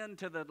go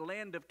into the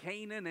land of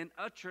Canaan and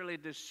utterly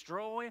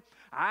destroy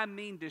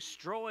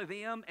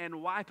them and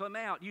wipe them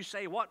out. You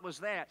say, what was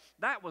that?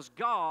 That was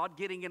God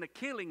getting in a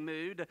killing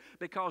mood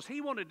because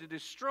He wanted to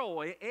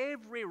destroy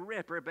every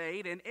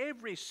reprobate and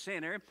every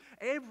sinner,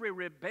 every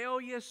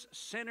rebellious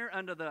sinner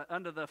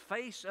under the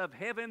face of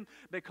heaven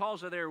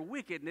because of their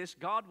wickedness.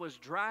 God was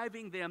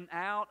driving them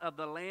out out of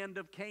the land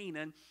of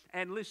Canaan.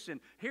 And listen,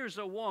 here's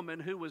a woman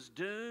who was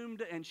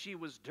doomed, and she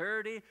was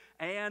dirty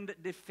and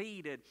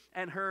defeated.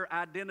 And her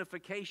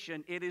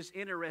identification, it is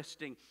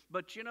interesting.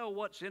 But you know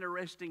what's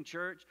interesting,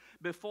 church?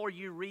 Before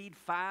you read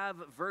 5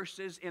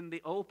 verses in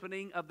the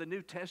opening of the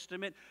New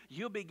Testament,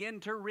 you'll begin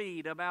to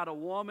read about a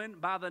woman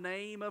by the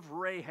name of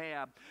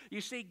Rahab.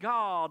 You see,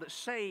 God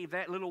saved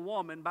that little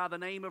woman by the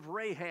name of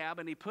Rahab,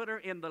 and He put her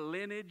in the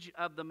lineage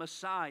of the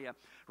Messiah.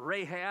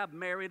 Rahab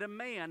married a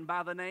man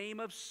by the name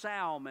of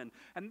Salmon,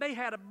 and they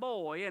had a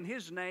boy, and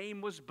his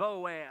name was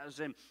Boaz.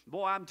 And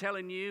boy, I'm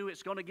telling you,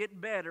 it's going to get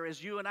better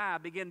as you and I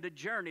begin to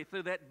journey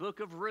through that book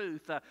of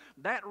Ruth.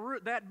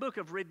 That book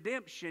of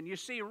redemption. You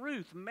see,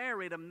 Ruth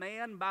married a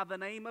man by the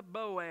name of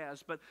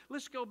Boaz. But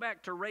let's go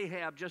back to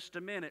Rahab just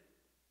a minute.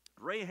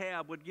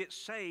 Rahab would get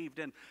saved,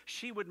 and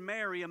she would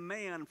marry a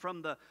man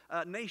from the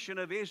nation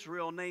of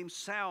Israel named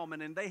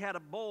Salmon, and they had a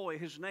boy.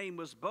 His name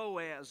was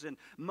Boaz, and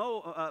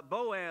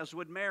Boaz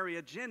would marry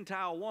a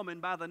Gentile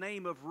woman by the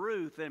name of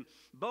Ruth, and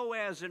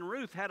Boaz and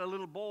Ruth had a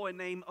little boy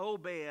named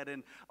Obed,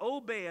 and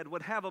Obed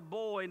would have a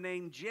boy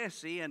named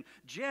Jesse, and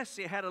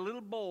Jesse had a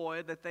little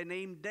boy that they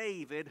named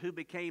David, who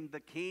became the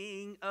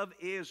king of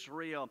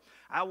Israel.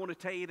 I want to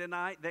tell you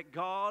tonight that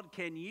God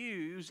can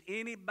use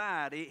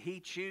anybody He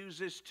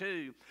chooses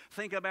to.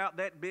 Think about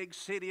that big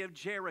city of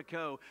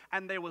Jericho,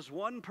 and there was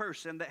one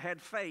person that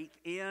had faith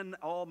in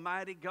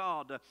Almighty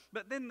God.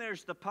 But then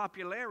there's the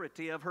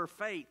popularity of her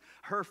faith.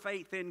 Her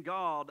faith in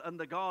God and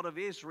the God of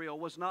Israel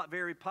was not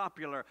very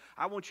popular.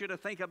 I want you to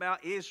think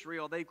about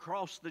Israel. They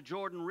crossed the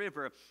Jordan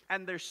River,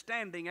 and they're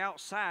standing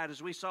outside,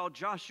 as we saw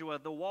Joshua,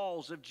 the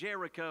walls of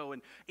Jericho.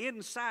 And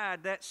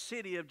inside that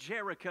city of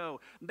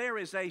Jericho, there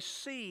is a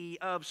sea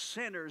of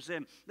sinners,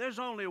 and there's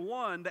only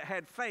one that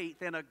had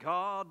faith in a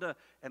God,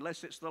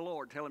 unless it's the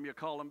Lord. Tell him you'll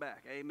call him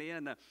back.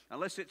 Amen.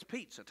 Unless it's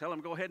pizza, tell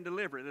him go ahead and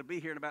deliver it. It'll be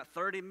here in about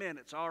 30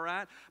 minutes, all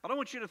right? But I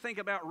want you to think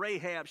about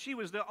Rahab. She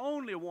was the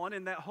only one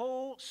in that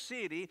whole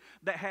city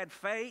that had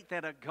faith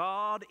that a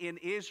God in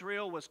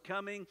Israel was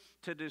coming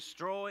to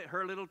destroy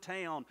her little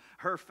town.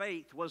 Her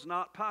faith was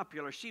not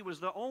popular. She was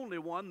the only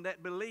one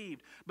that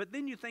believed. But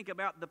then you think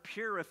about the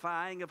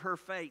purifying of her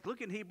faith.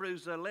 Look in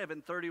Hebrews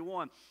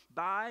 11:31.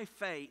 By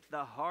faith,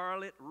 the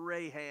harlot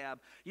Rahab.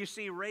 You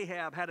see,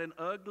 Rahab had an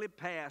ugly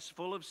past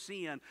full of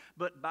sin,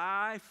 but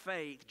by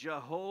faith,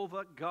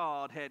 Jehovah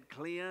God had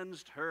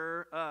cleansed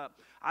her up.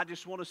 I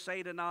just want to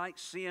say tonight,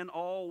 sin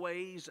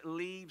always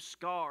leaves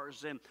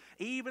scars. And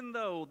even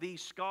though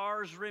these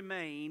scars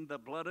remain, the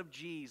blood of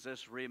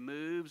Jesus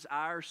removes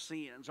our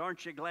sins.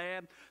 Aren't you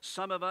glad?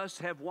 Some of us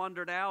have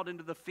wandered out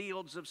into the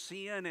fields of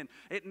sin, and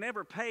it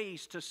never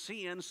pays to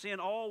sin. Sin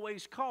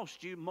always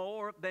costs you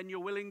more than you're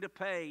willing to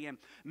pay. And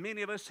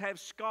many of us have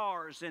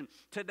scars, and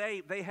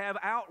today they have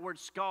outward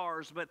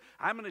scars, but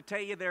I'm going to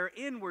tell you there are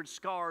inward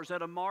scars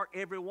that'll mark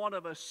every one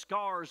of us,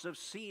 scars of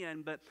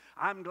sin. But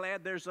I'm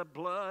glad there's a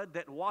blood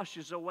that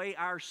washes away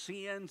our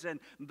sins, and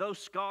those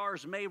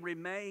scars may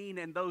remain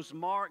and those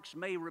marks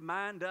may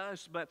remind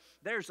us, but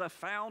there's a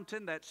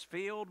fountain that's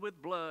filled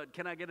with blood.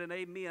 Can I get an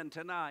amen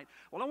tonight?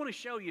 Well, I want to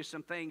show you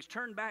some things.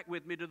 Turn back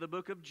with me to the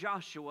book of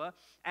Joshua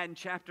and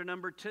chapter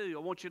number 2. I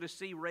want you to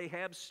see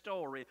Rahab's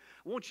story.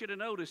 I want you to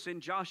notice in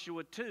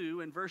Joshua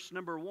 2 and verse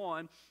number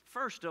 1,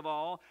 first of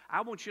all,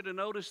 I want you to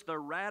notice the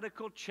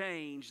radical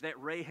change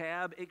that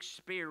Rahab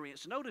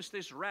experienced. Notice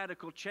this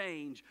radical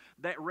change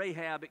that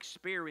Rahab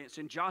experienced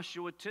in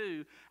Joshua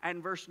 2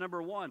 and verse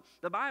number 1.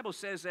 The Bible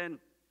says,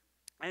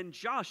 And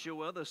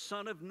Joshua, the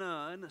son of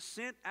Nun,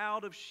 sent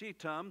out of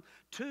Shittim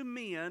 2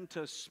 men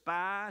to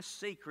spy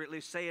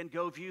secretly, saying,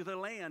 Go view the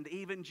land,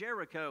 even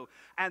Jericho.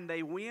 And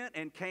they went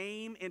and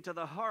came into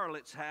the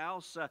harlot's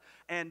house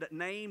and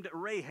named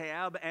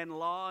Rahab and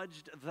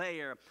lodged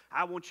there.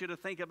 I want you to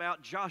think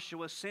about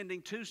Joshua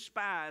sending 2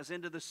 spies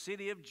into the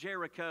city of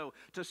Jericho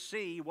to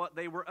see what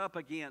they were up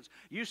against.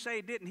 You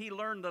say, didn't he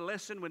learn the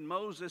lesson when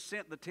Moses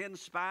sent the 10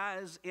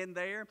 spies in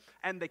there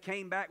and they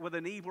came back with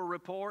an evil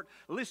report?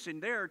 Listen,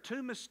 there are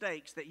 2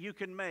 mistakes that you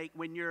can make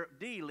when you're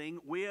dealing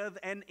with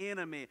an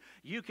enemy.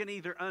 You can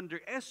either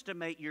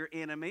underestimate your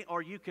enemy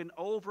or you can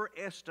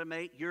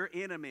overestimate your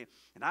enemy.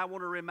 And I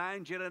want to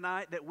remind you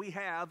tonight that we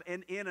have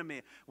an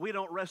enemy. We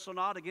don't wrestle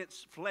not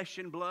against flesh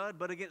and blood,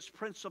 but against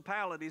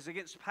principalities,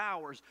 against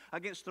powers,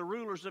 against the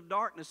rulers of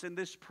darkness in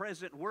this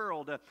present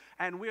world.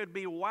 And we would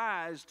be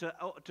wise to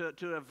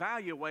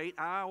evaluate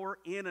our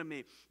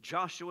enemy.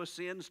 Joshua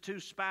sends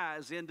 2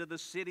 spies into the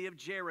city of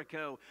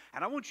Jericho.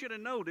 And I want you to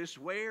notice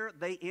where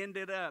they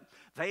ended up.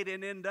 They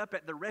didn't end up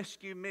at the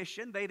rescue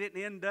mission. They didn't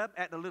end up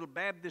at the little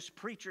Baptist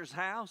preacher's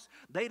house.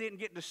 They didn't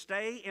get to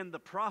stay in the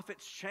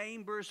prophet's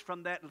chambers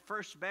from that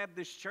First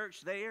Baptist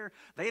church there.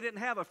 They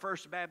didn't have a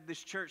First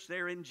Baptist church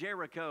there in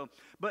Jericho.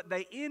 But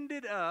they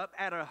ended up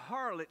at a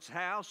harlot's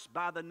house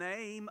by the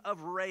name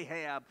of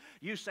Rahab.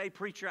 You say,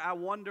 preacher, I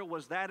wonder,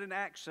 was that an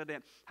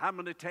accident? I'm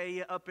going to tell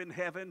you, up in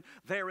heaven,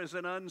 there is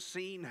an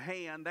unseen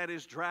hand that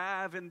is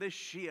driving this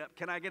ship.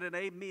 Can I get an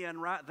amen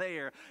right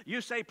there?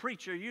 You say,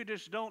 preacher, you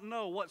just don't don't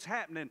know what's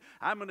happening.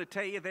 I'm going to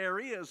tell you there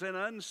is an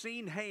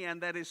unseen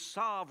hand that is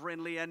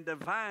sovereignly and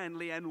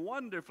divinely and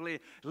wonderfully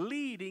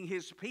leading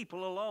His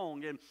people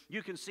along. And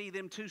you can see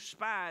them two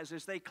spies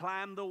as they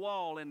climb the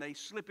wall and they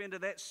slip into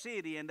that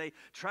city and they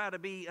try to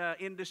be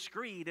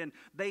indiscreet, and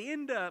they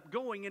end up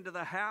going into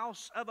the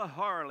house of a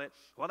harlot.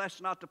 Well,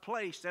 that's not the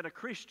place that a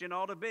Christian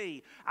ought to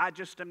be. I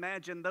just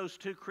imagine those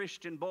two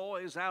Christian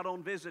boys out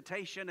on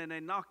visitation, and they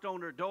knocked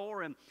on her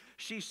door, and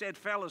she said,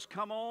 "Fellas,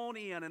 come on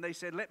in." And they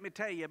said, "Let me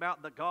tell you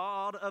about the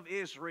God of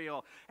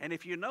Israel." And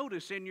if you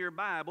notice in your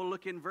Bible,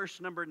 look in verse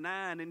number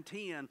 9 and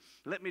 10.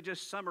 Let me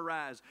just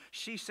summarize.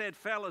 She said,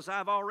 "Fellas,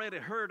 I've already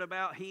heard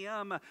about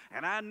Him,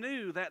 and I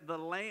knew that the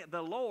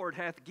Lord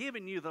hath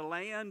given you the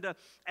land,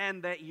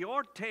 and that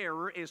your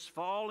terror is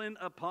fallen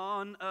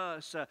upon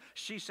us."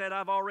 She said,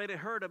 "I've already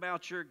heard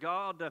about your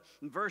God."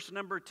 Verse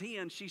number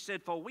 10, she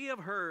said, "For we have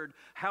heard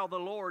how the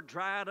Lord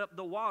dried up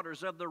the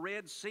waters of the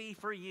Red Sea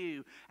for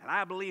you." And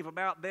I believe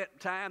about that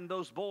time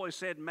those boys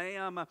said,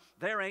 "Ma'am,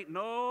 there ain't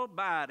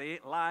nobody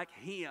like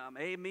Him."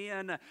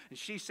 Amen. And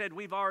she said,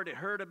 "We've already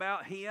heard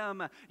about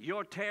Him.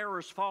 Your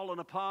terror's fallen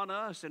upon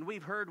us, and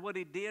we've heard what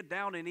He did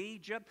down in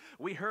Egypt.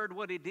 We heard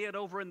what He did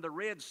over in the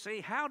Red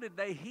Sea." How did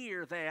they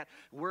hear that?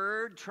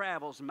 Word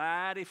travels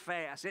mighty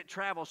fast. It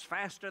travels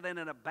faster than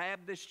in a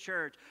Baptist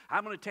church.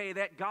 I'm going to tell you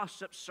that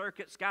gossip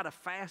circuit's got a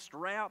fast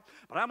route,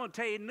 but I'm going to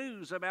tell you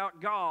news about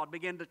God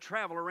began to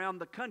travel around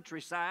the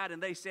countryside,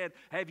 and they said,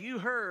 "Have you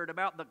heard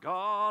about the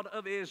God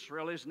of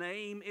Israel? His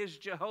name is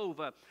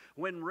Jehovah."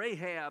 When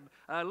Rahab,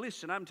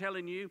 listen, I'm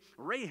telling you,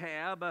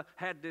 Rahab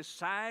had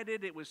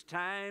decided it was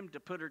time to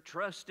put her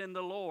trust in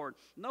the Lord.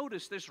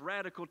 Notice this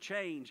radical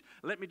change.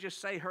 Let me just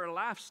say her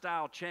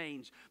lifestyle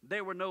changed.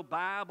 There were no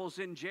Bibles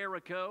in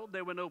Jericho.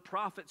 There were no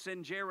prophets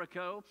in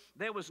Jericho.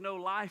 There was no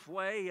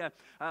Lifeway.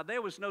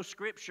 There was no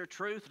Scripture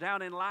Truth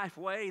down in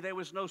Lifeway. There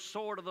was no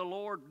Sword of the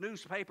Lord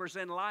newspapers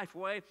in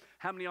Lifeway.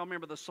 How many of y'all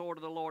remember the Sword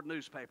of the Lord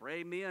newspaper?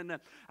 Amen.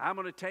 I'm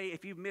going to tell you,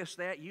 if you missed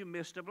that, you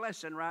missed a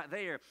blessing right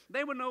there.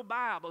 There were no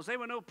Bibles. There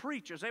were no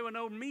preachers. There were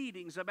no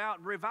meetings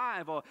about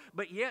revival.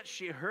 But yet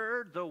she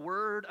heard the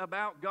word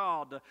about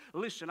God.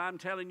 Listen, I'm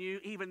telling you,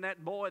 even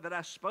that boy that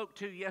I spoke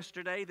to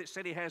yesterday that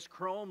said he has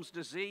Crohn's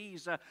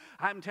disease,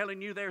 I'm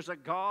telling you there's a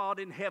God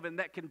in heaven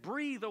that can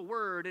breathe a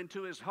word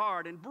into his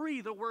heart and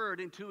breathe a word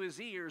into his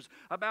ears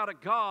about a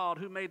God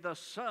who made the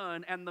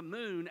sun and the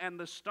moon and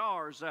the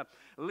stars.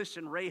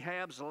 Listen,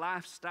 Rahab's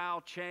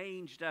lifestyle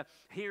changed.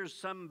 Here's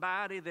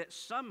somebody that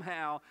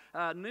somehow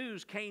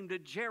news came to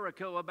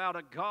Jericho about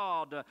a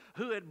God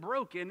who had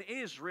broken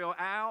Israel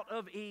out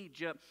of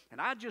Egypt.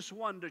 And I just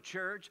wonder,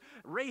 church,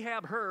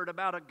 Rahab heard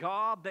about a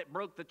God that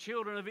broke the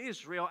children of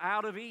Israel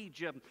out of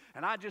Egypt.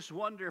 And I just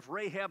wonder if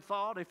Rahab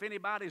thought, if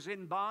anybody's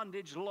in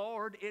bondage,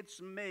 Lord,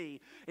 it's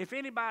me. If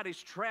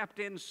anybody's trapped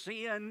in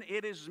sin,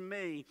 it is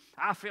me.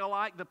 I feel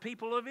like the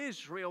people of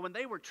Israel when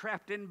they were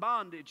trapped in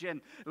bondage.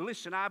 And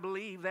listen, I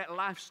believe that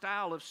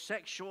lifestyle of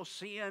sexual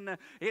sin,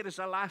 it is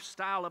a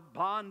lifestyle of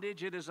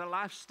bondage. It is a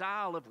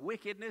lifestyle of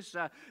wickedness.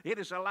 It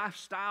is a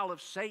lifestyle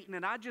of Satan.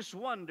 And I just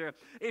wonder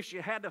if she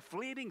had a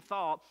fleeting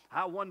thought,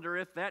 I wonder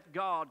if that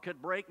God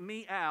could break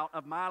me out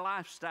of my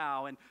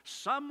lifestyle. And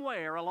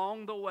somewhere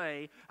along the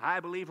way, I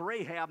believe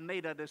Rahab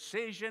made a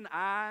decision.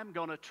 I'm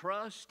going to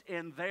trust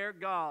in their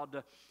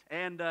God.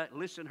 And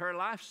listen, her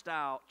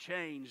lifestyle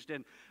changed.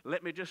 And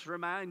let me just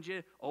remind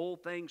you,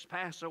 old things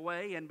pass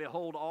away, and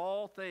behold,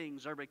 all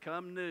things are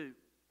become new.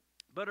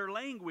 But her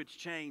language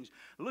changed.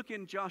 Look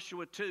in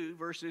Joshua 2,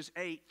 verses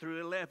 8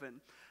 through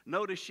 11.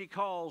 Notice she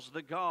calls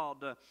the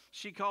God,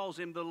 she calls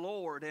Him the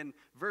Lord. And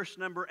verse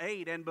number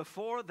 8, "And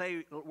before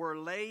they were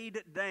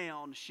laid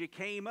down, she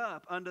came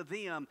up unto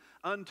them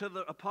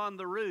upon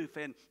the roof."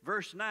 And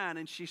verse 9,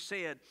 and she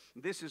said,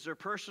 this is her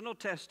personal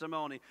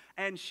testimony,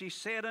 "And she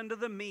said unto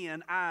the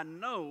men, I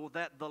know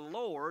that the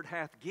Lord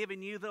hath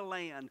given you the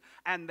land,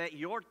 and that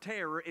your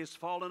terror is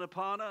fallen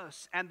upon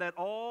us, and that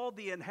all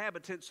the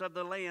inhabitants of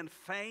the land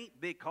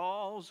faint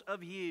because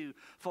of you.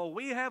 For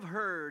we have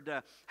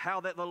heard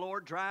how that the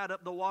Lord dried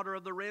up the water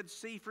of the Red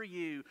Sea for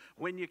you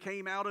when you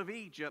came out of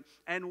Egypt,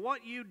 and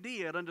what you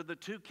did unto the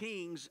two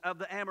kings of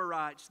the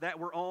Amorites that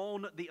were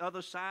on the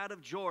other side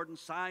of Jordan,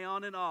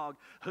 Sihon and Og,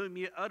 whom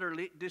you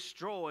utterly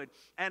destroyed.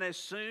 And as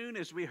soon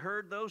as we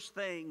heard those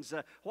things,"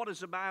 what does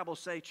the Bible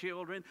say,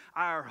 children?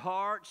 "Our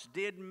hearts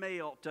did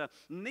melt,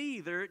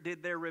 neither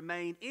did there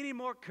remain any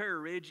more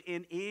courage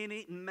in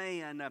any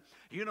man."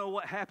 You know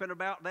what happened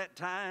about that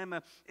time?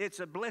 It's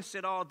a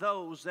blessed are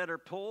those that are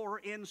poor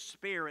in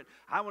spirit.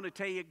 I want to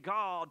tell you,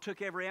 God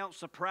took every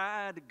ounce of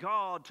pride.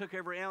 God took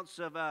every ounce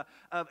of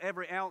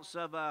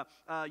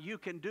you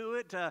can do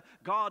it.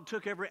 God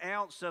took every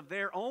ounce of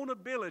their own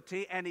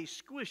ability, and He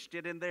squished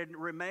it, and there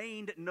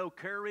remained no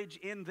courage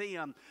in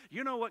them.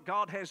 You know what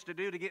God has to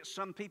do to get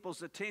some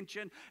people's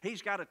attention?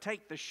 He's got to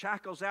take the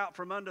shackles out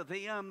from under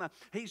them.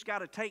 He's got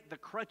to take the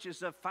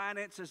crutches of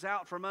finances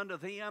out from under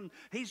them.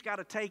 He's got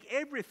to take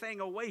everything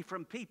away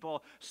from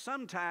people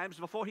sometimes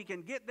before He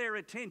can get their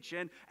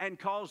attention and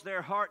cause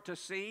their heart to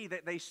see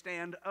that they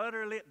stand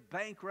utterly bad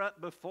bankrupt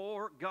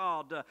before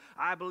God.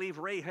 I believe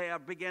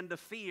Rahab began to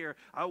fear.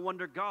 I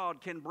wonder God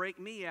can break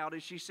me out.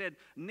 And she said,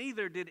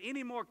 neither did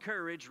any more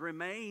courage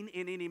remain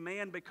in any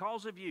man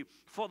because of you.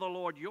 For the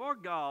Lord your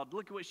God,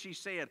 look at what she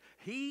said,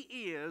 He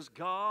is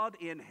God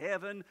in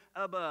heaven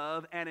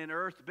above and in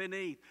earth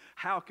beneath.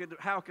 How could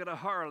a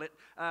harlot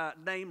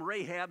named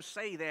Rahab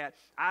say that?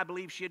 I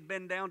believe she had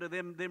been down to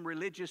them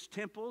religious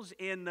temples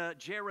in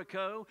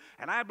Jericho,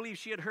 and I believe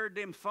she had heard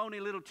them phony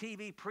little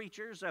TV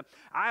preachers.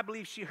 I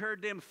believe she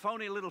heard them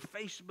phony little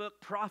Facebook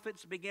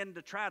prophets begin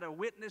to try to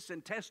witness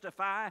and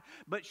testify,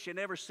 but she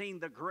never seen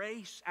the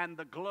grace and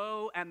the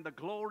glow and the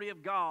glory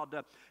of God.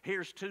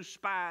 Here's two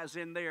spies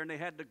in there, and they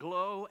had the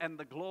glow and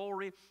the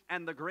glory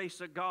and the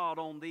grace of God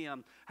on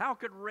them. How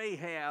could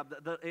Rahab,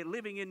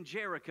 living in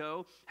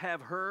Jericho,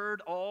 have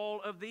heard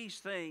all of these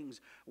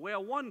things?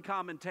 Well, one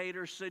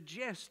commentator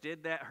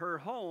suggested that her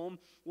home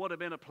would have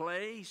been a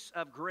place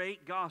of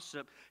great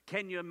gossip.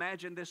 Can you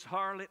imagine this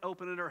harlot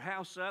opening her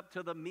house up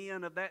to the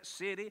men of that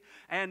city?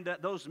 And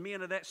those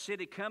men of that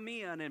city come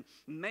in, and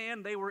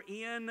man, they were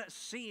in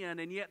sin,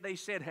 and yet they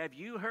said, have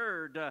you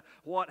heard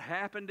what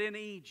happened in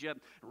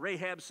Egypt?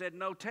 Rahab said,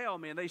 no, tell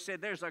me. And they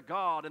said, there's a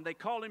God, and they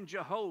call him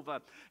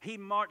Jehovah. He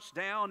marched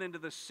down into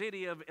the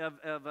city of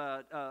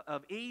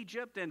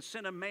Egypt and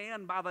sent a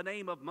man by the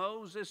name of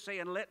Moses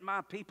saying, let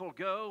my people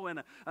go.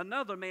 And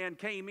another man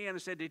came in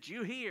and said, did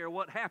you hear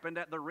what happened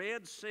at the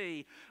Red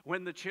Sea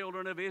when the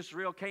children of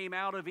Israel came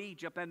out of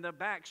Egypt and their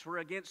backs were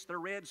against the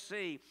Red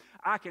Sea?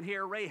 I can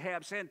hear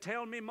Rahab saying,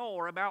 tell me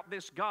more about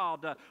this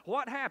God.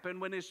 What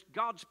happened when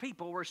God's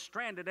people were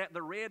stranded at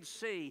the Red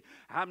Sea?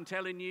 I'm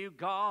telling you,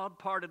 God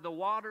parted the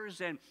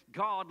waters and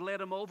God led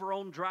them over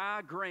on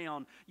dry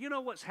ground. You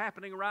know what's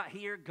happening right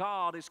here?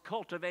 God is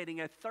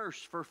cultivating a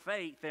thirst for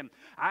faith, and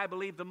I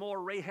believe the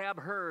more Rahab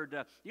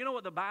heard, you know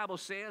what the Bible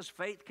says?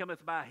 Faith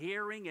cometh by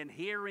hearing, and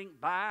hearing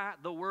by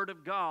the word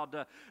of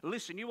God.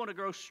 Listen, you want to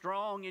grow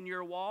strong in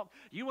your walk?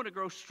 You want to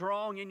grow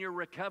strong in your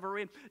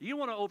recovery? You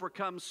want to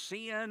overcome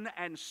sin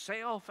and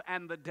self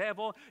and the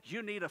devil?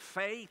 You need a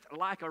faith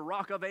like a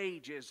rock of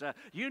ages.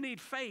 You need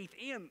faith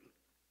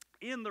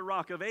in the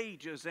rock of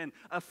ages, and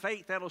a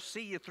faith that'll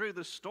see you through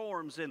the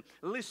storms. And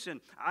listen,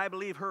 I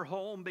believe her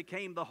home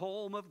became the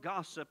home of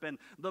gossip, and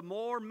the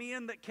more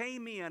men that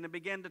came in and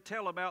began to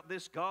tell about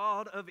this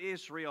God of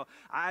Israel,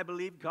 I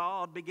believe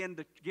God began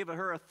to give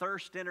her a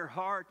thirst in her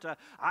heart.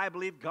 I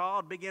believe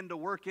God began to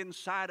work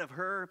inside of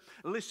her.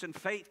 Listen,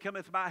 faith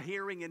cometh by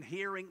hearing, and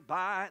hearing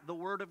by the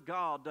word of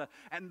God.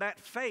 And that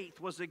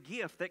faith was a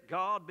gift that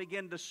God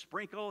began to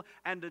sprinkle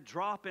and to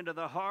drop into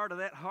the heart of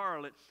that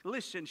harlot.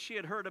 Listen, she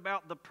had heard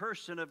about the person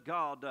of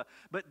God,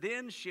 but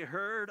then she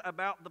heard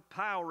about the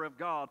power of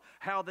God,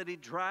 how that He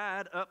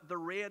dried up the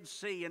Red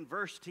Sea. In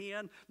verse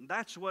 10,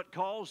 that's what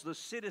caused the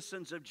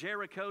citizens of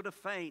Jericho to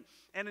faint.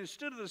 And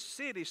instead of the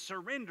city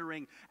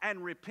surrendering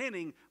and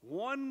repenting,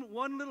 one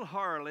little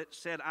harlot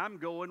said, I'm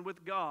going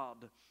with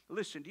God.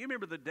 Listen, do you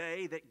remember the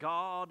day that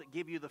God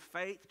gave you the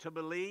faith to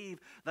believe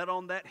that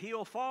on that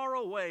hill far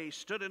away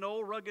stood an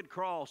old rugged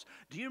cross?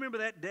 Do you remember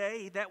that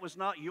day? That was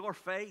not your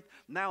faith.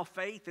 Now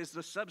faith is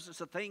the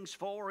substance of things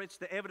for, it's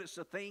the evidence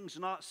of things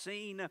not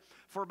seen.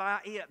 For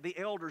by it the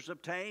elders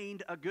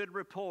obtained a good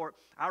report.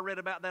 I read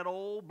about that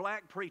old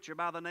black preacher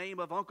by the name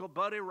of Uncle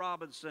Buddy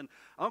Robinson.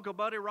 Uncle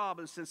Buddy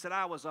Robinson said,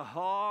 I was a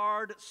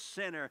hard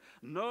sinner.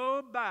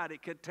 Nobody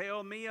could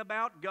tell me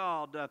about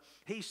God.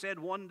 He said,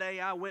 one day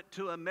I went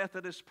to a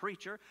Methodist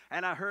preacher,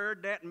 and I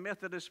heard that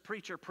Methodist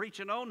preacher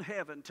preaching on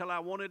heaven till I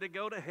wanted to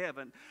go to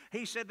heaven.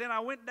 He said, then I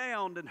went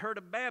down and heard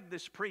a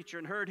Baptist preacher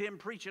and heard him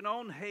preaching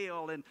on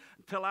hell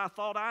until I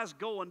thought I was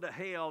going to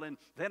hell. And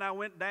then I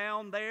went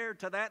down there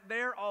to that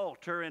there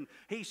altar, and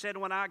he said,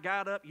 when I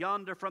got up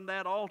yonder from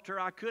that altar,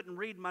 I couldn't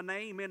read my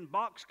name in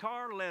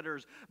boxcar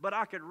letters, but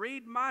I could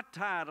read my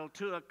title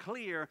to a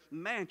clear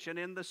mansion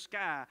in the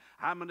sky.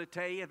 I'm going to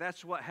tell you,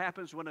 that's what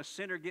happens when a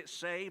sinner gets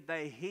saved.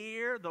 They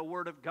hear the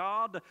word of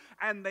God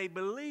and they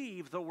believe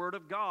the word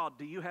of God.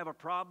 Do you have a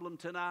problem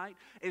tonight?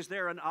 Is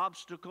there an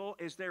obstacle?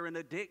 Is there an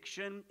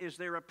addiction? Is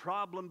there a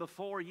problem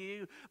before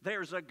you?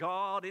 There's a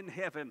God in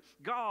heaven.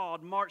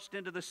 God marched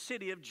into the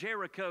city of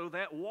Jericho,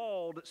 that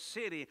walled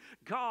city.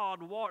 God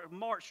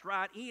marched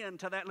right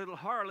into that little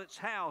harlot's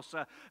house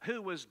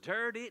who was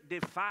dirty,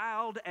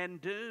 defiled, and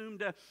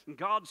doomed.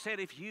 God said,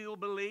 if you'll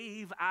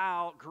believe,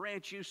 I'll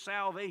grant you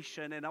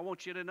salvation. And I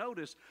want you to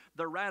notice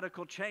the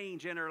radical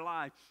change in her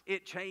life.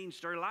 It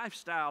changed her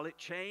lifestyle. It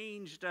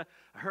changed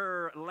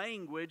her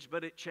language,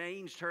 but it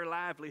changed her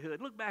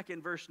livelihood. Look back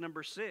in verse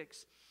number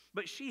 6.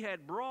 But she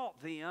had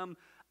brought them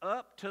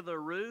up to the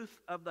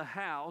roof of the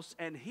house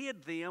and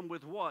hid them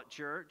with what,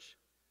 church?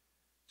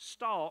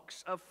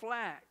 Stalks of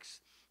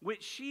flax,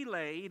 which she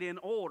laid in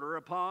order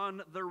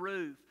upon the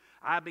roof.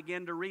 I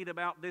began to read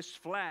about this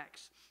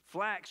flax.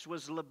 Flax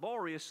was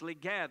laboriously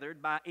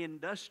gathered by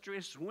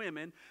industrious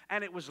women,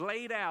 and it was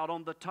laid out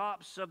on the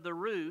tops of the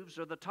roofs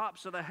or the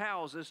tops of the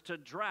houses to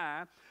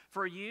dry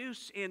for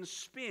use in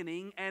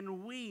spinning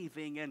and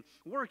weaving. And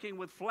working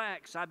with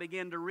flax, I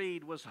began to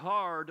read, was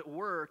hard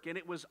work, and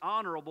it was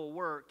honorable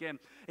work, and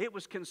it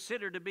was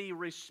considered to be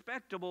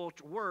respectable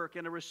work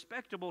and a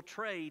respectable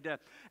trade.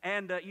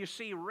 And you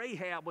see,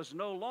 Rahab was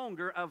no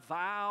longer a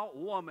vile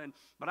woman,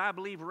 but I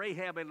believe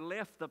Rahab had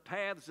left the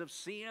paths of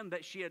sin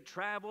that she had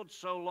traveled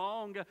so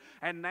long,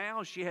 and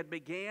now she had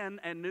began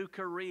a new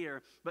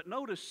career. But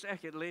notice,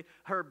 secondly,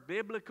 her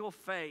biblical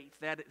faith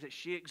that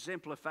she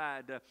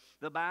exemplified.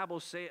 The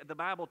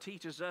Bible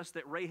teaches us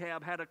that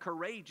Rahab had a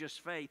courageous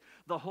faith.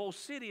 The whole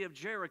city of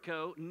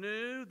Jericho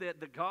knew that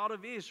the God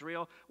of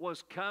Israel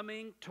was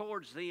coming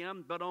towards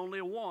them, but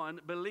only one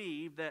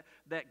believed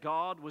that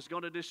God was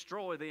going to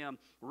destroy them.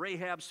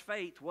 Rahab's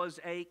faith was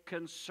a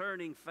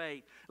concerning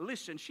faith.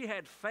 Listen, she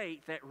had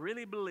faith that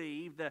really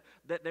believed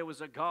that there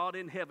was a God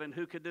in heaven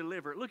who could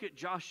deliver. Look at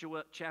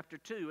Joshua chapter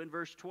 2 and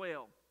verse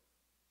 12.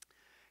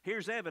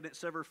 Here's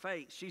evidence of her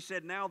faith. She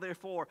said, "Now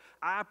therefore,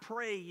 I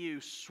pray you,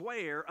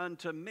 swear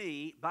unto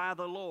me by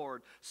the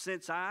Lord,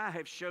 since I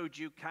have showed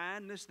you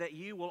kindness, that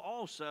you will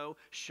also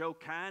show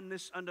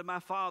kindness unto my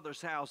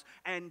father's house,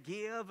 and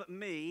give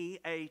me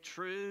a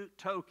true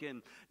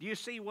token." Do you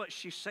see what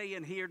she's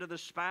saying here to the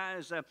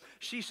spies?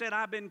 She said,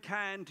 "I've been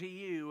kind to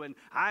you, and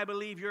I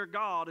believe your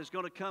God is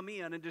going to come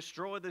in and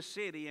destroy the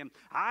city, and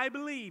I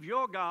believe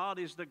your God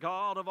is the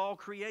God of all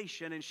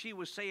creation." And she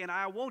was saying,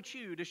 "I want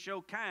you to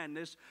show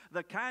kindness,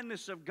 the kindness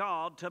of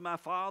God to my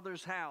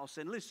father's house."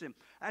 And listen,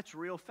 that's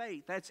real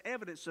faith. That's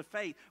evidence of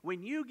faith.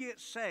 When you get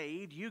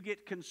saved, you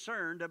get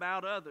concerned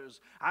about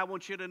others. I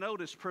want you to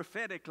notice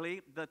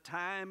prophetically, the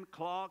time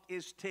clock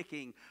is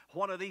ticking.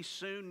 One of these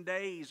soon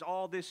days,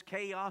 all this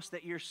chaos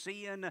that you're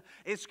seeing,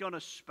 it's going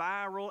to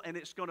spiral, and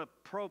it's going to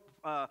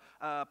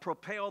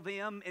propel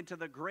them into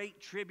the great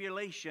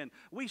tribulation.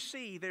 We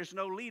see there's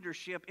no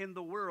leadership in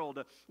the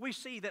world. We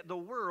see that the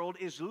world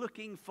is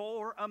looking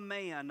for a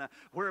man.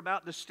 We're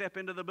about to step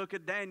into the book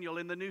of Daniel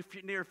in the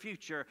near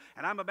future,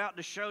 and I'm about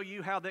to show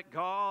you how that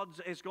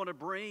God is going to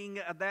bring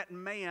that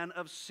man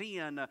of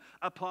sin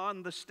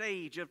upon the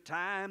stage of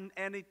time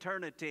and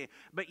eternity.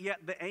 But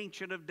yet the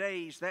Ancient of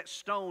Days, that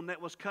stone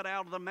that was cut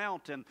out of the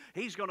mountain,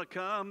 he's going to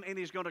come and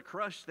he's going to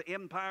crush the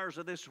empires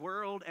of this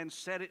world and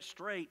set it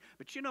straight.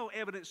 But you know,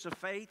 evidence of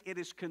faith, it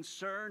is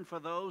concern for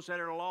those that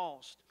are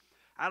lost.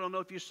 I don't know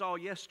if you saw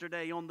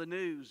yesterday on the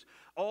news,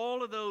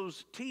 all of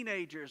those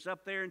teenagers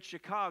up there in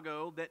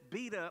Chicago that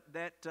beat up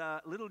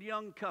that little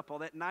young couple,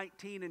 that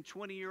 19 and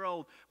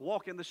 20-year-old,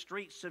 walking the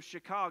streets of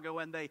Chicago,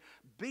 and they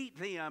beat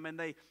them, and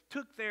they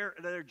took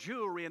their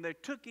jewelry, and they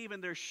took even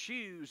their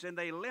shoes, and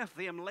they left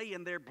them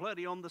laying there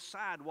bloody on the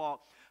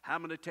sidewalk. I'm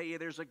going to tell you,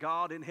 there's a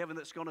God in heaven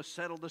that's going to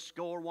settle the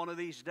score one of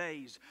these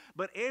days.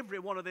 But every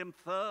one of them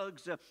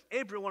thugs,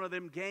 every one of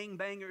them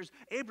gangbangers,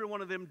 every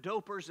one of them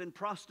dopers and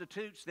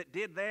prostitutes that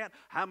did that,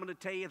 I'm going to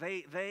tell you,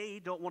 they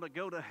don't want to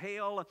go to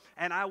hell,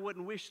 and I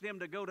wouldn't wish them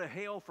to go to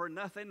hell for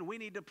nothing. We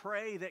need to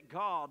pray that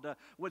God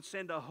would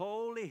send a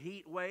holy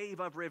heat wave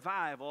of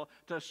revival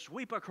to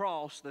sweep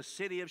across the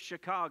city of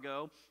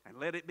Chicago, and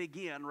let it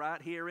begin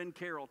right here in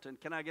Carrollton.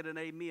 Can I get an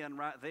amen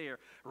right there?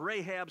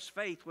 Rahab's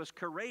faith was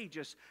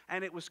courageous,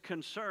 and it was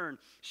concerned.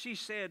 She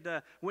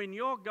said, when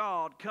your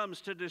God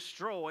comes to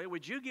destroy,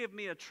 would you give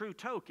me a true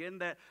token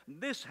that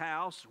this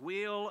house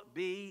will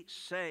be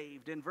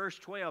saved? In verse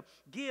 12,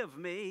 give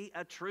me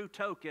a true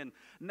token.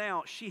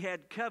 Now, she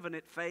had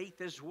covenant faith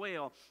as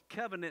well.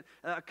 Covenant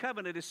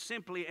is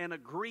simply an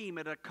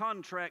agreement, a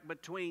contract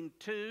between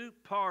two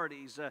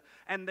parties,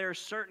 and there are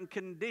certain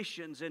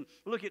conditions. And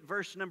look at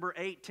verse number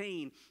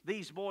 18.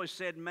 These boys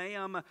said,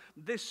 "Ma'am,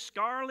 this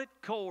scarlet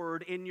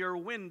cord in your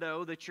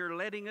window that you're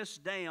letting us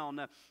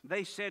down,"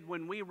 they said,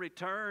 "when we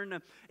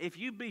return, if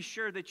you be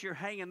sure that you're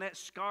hanging that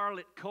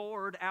scarlet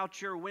cord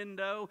out your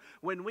window,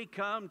 when we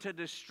come to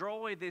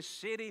destroy this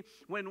city,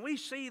 when we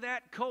see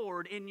that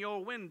cord in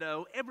your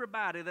window,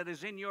 everybody that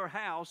is in your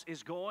house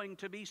is going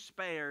to be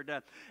spared."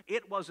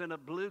 It wasn't a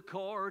blue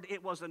cord.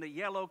 It wasn't a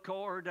yellow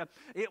cord.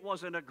 It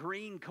wasn't a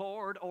green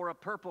cord or a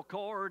purple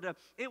cord.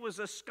 It was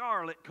a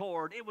scarlet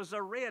cord. It was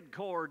a red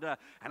cord.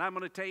 And I'm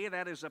going to tell you,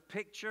 that is a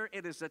picture.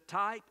 It is a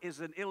type, is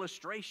an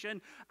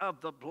illustration of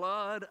the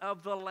blood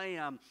of the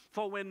Lamb.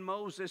 For when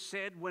Moses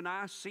said, "When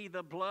I see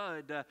the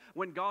blood,"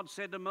 when God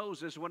said to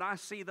Moses, "When I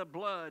see the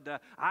blood,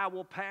 I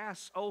will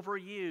pass over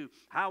you."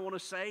 I want to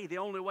say the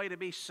only way to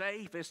be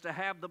safe is to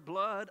have the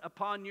blood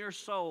upon your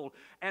soul.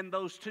 And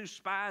those two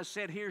spies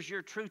said, "Here's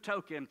your true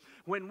token.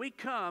 When we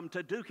come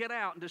to duke it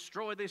out and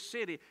destroy this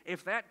city,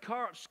 if that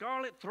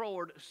scarlet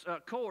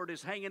cord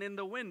is hanging in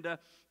the window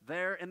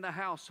there in the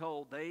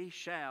household, they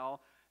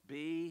shall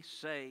be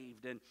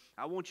saved." And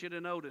I want you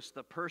to notice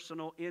the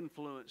personal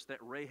influence that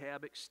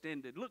Rahab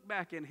extended. Look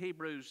back in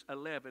Hebrews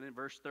 11 and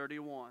verse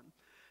 31.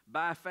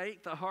 "By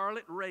faith the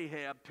harlot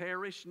Rahab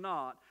perished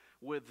not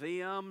with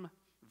them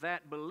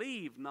that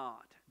believe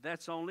not."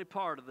 That's only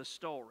part of the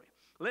story.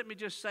 Let me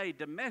just say,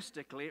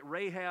 domestically,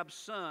 Rahab's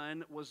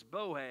son was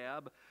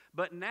Boab,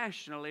 but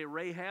nationally,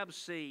 Rahab's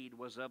seed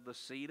was of the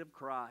seed of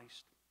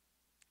Christ.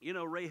 You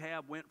know,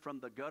 Rahab went from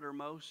the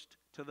guttermost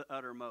to the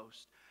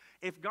uttermost.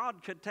 If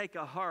God could take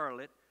a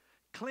harlot,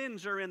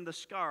 cleanse her in the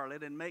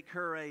scarlet, and make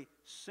her a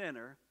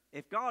sinner,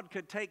 if God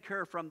could take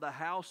her from the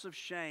house of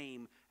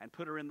shame and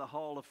put her in the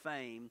hall of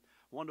fame,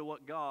 wonder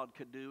what God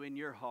could do in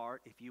your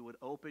heart if you would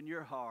open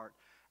your heart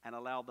and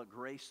allow the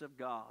grace of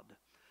God.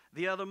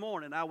 The other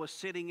morning, I was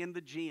sitting in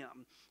the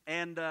gym,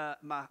 and I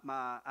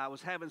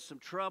was having some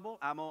trouble.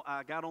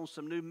 I got on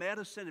some new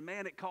medicine, and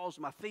man, it caused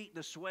my feet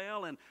to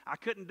swell, and I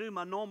couldn't do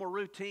my normal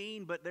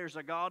routine, but there's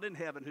a God in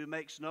heaven who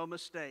makes no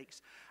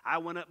mistakes. I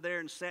went up there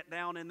and sat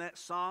down in that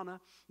sauna.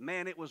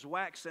 Man, it was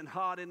waxing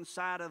hot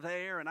inside of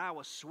there, and I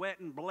was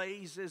sweating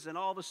blazes, and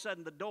all of a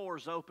sudden the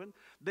doors opened.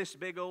 This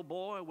big old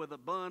boy with a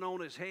bun on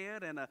his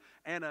head and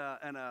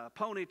a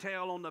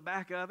ponytail on the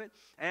back of it,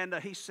 and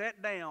he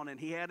sat down, and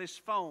he had his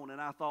phone,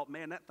 and I thought,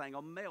 man, that thing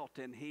will melt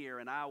in here.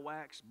 And I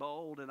waxed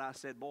bold, and I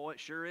said, boy, it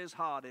sure is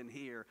hot in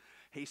here.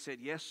 He said,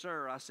 yes,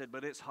 sir. I said,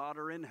 but it's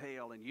hotter in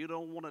hell, and you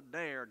don't want to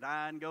dare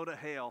die and go to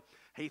hell.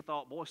 He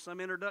thought, boy,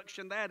 some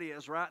introduction that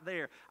is right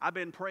there. I've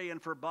been praying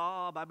for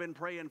Bob. I've been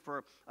praying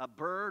for a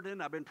burden.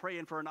 I've been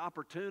praying for an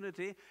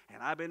opportunity,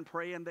 and I've been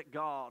praying that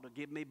God will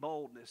give me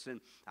boldness.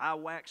 And I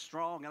waxed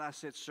strong, and I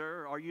said,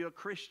 sir, are you a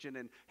Christian?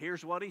 And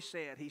here's what he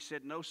said. He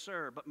said, no,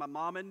 sir, but my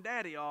mom and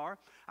daddy are.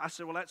 I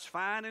said, well, that's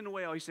fine and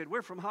well. He said,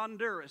 we're from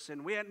Honduras,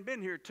 and we hadn't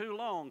been here too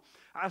long.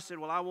 I said,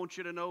 well, I want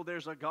you to know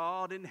there's a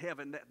God in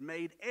heaven that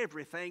made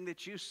everything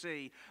that you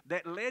see,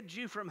 that led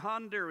you from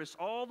Honduras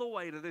all the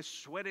way to this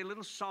sweaty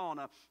little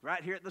sauna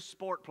right here at the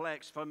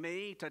Sportplex for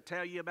me to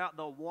tell you about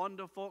the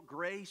wonderful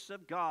grace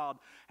of God.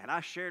 And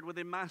I shared with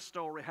him my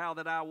story, how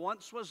that I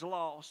once was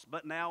lost,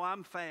 but now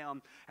I'm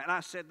found. And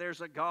I said,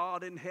 there's a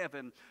God in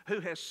heaven who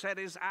has set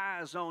his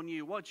eyes on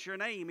you. What's your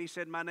name? He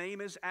said, my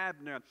name is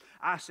Abner.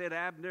 I said,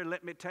 Abner,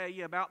 let me tell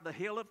you about the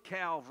hill of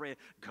Calvary.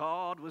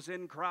 God was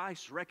in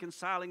Christ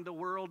reconciling the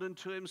world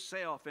unto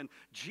himself, and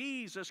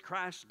Jesus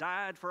Christ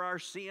died for our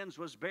sins,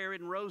 was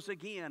buried, and rose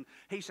again.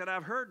 He said,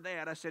 I've heard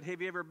that. I said,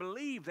 have you ever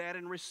believed that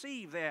and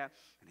received that?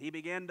 And he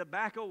began to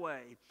back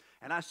away.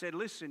 And I said,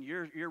 listen,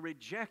 you're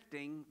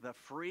rejecting the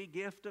free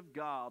gift of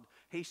God.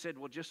 He said,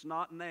 well, just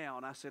not now.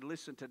 And I said,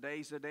 listen,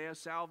 today's the day of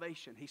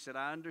salvation. He said,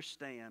 I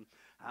understand.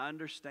 I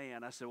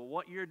understand. I said, well,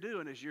 what you're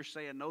doing is you're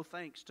saying no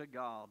thanks to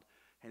God.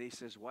 And he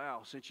says,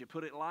 wow, since you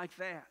put it like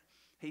that.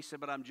 He said,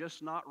 but I'm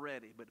just not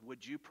ready. But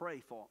would you pray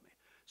for me?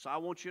 So I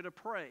want you to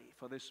pray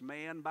for this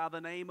man by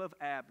the name of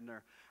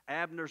Abner.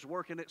 Abner's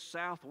working at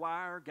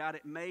Southwire, got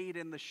it made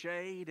in the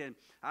shade. And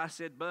I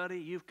said, buddy,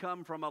 you've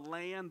come from a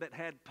land that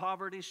had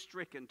poverty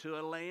stricken to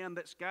a land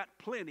that's got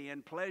plenty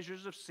and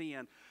pleasures of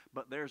sin.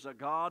 But there's a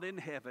God in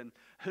heaven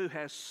who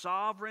has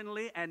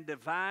sovereignly and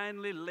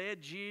divinely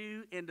led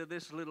you into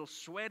this little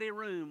sweaty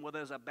room where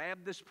there's a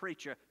Baptist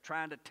preacher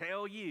trying to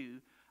tell you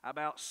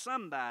about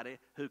somebody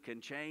who can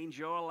change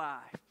your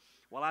life.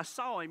 Well, I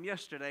saw him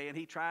yesterday, and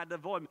he tried to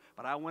avoid me,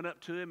 but I went up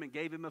to him and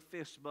gave him a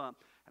fist bump,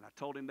 and I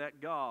told him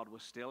that God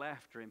was still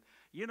after him.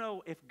 You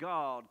know, if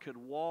God could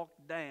walk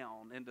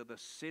down into the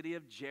city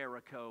of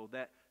Jericho,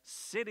 that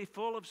city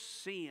full of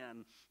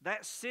sin,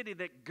 that city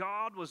that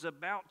God was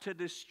about to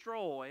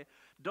destroy,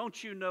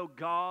 don't you know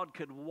God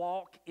could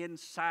walk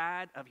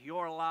inside of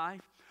your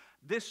life?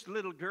 This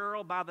little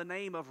girl by the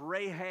name of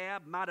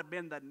Rahab might have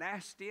been the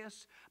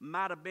nastiest,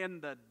 might have been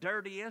the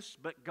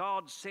dirtiest, but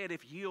God said,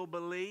 if you'll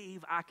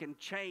believe, I can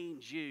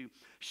change you.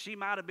 She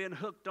might have been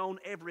hooked on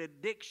every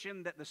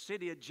addiction that the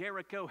city of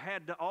Jericho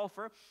had to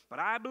offer, but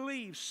I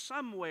believe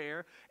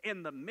somewhere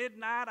in the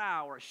midnight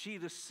hour, she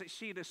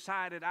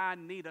decided, I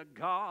need a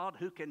God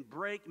who can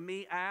break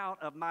me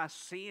out of my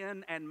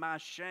sin and my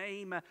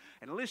shame.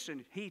 And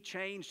listen, he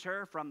changed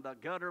her from the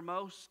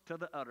guttermost to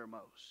the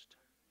uttermost.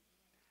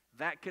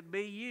 That could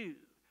be you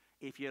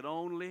if you'd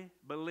only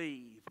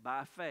believe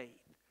by faith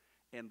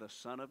in the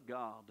Son of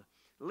God.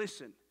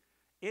 Listen,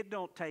 it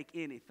don't take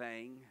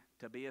anything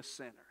to be a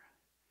sinner.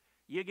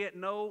 You get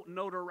no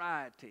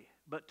notoriety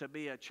but to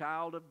be a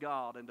child of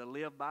God and to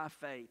live by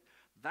faith.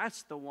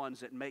 That's the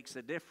ones that makes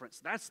a difference.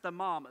 That's the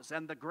mamas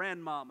and the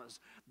grandmamas.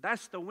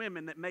 That's the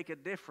women that make a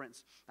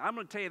difference. I'm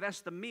going to tell you,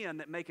 that's the men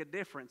that make a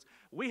difference.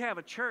 We have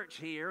a church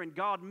here, and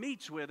God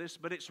meets with us,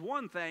 but it's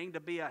one thing to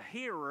be a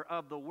hearer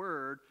of the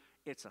Word.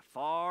 It's a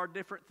far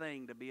different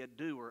thing to be a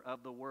doer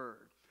of the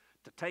Word.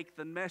 To take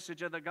the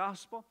message of the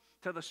gospel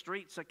to the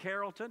streets of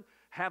Carrollton,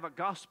 have a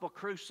gospel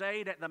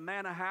crusade at the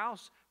Manor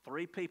House.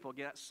 3 people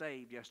got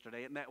saved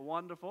yesterday. Isn't that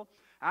wonderful?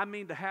 I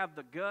mean, to have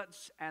the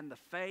guts and the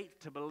faith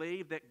to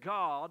believe that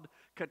God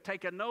could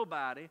take a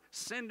nobody,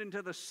 send him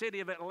to the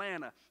city of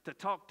Atlanta to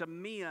talk to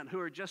men who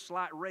are just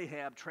like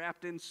Rahab,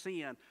 trapped in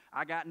sin.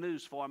 I got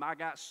news for them. I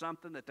got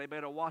something that they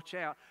better watch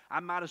out. I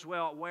might as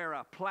well wear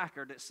a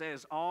placard that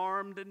says,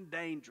 armed and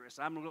dangerous.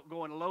 I'm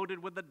going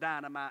loaded with the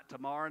dynamite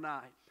tomorrow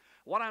night.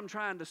 What I'm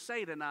trying to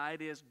say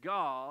tonight is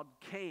God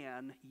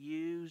can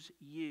use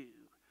you.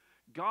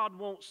 God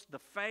wants the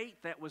faith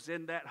that was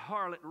in that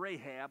harlot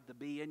Rahab to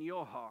be in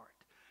your heart.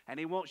 And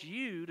He wants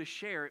you to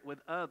share it with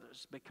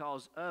others,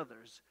 because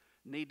others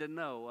need to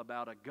know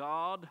about a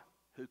God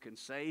who can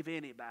save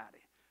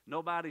anybody.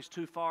 Nobody's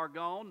too far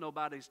gone.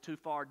 Nobody's too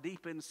far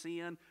deep in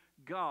sin.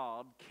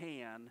 God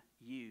can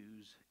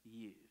use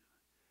you.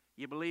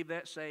 You believe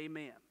that? Say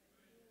amen.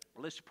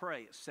 Let's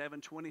pray. It's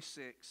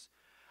 7:26.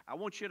 I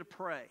want you to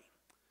pray.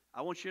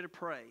 I want you to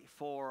pray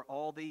for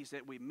all these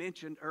that we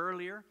mentioned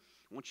earlier.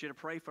 I want you to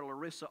pray for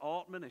Larissa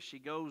Altman as she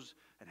goes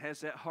and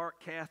has that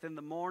heart cath in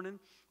the morning.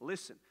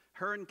 Listen,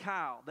 her and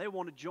Kyle, they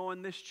want to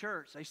join this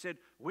church. They said,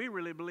 we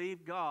really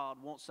believe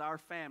God wants our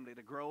family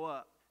to grow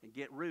up and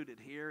get rooted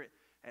here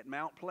at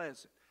Mount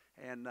Pleasant.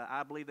 And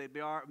I believe they'd be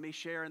all right with me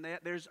sharing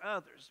that. There's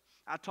others.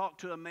 I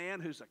talked to a man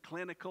who's a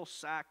clinical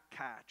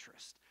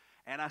psychiatrist.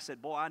 And I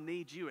said, boy, I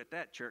need you at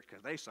that church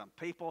because there's some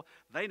people,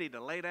 they need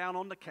to lay down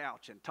on the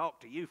couch and talk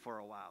to you for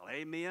a while.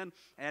 Amen.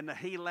 And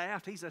he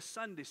laughed. He's a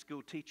Sunday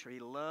school teacher. He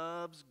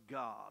loves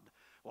God.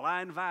 Well,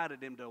 I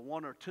invited him to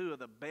one or two of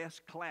the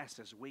best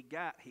classes we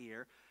got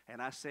here.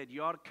 And I said,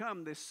 you ought to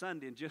come this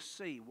Sunday and just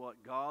see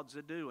what God's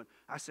a-doing.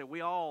 I said,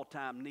 we all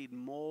time need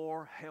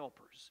more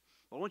helpers.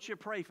 Well, I want you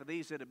to pray for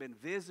these that have been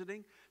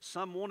visiting.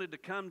 Some wanted to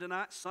come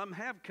tonight. Some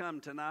have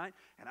come tonight.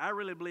 And I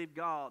really believe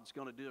God's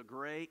going to do a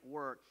great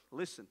work.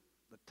 Listen,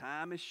 the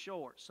time is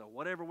short, so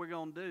whatever we're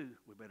going to do,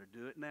 we better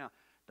do it now.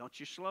 Don't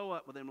you slow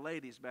up with them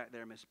ladies back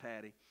there, Miss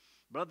Patty.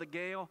 Brother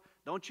Gale,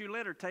 don't you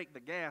let her take the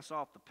gas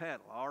off the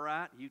pedal, all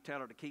right? You tell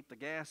her to keep the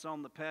gas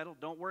on the pedal.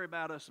 Don't worry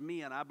about us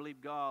men. I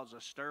believe God's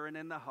a stirring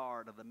in the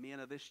heart of the men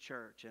of this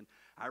church, and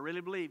I really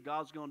believe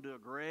God's going to do a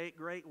great,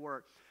 great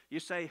work. You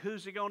say,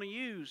 who's he going to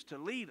use to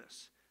lead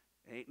us?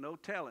 Ain't no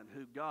telling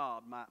who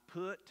God might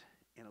put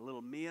in a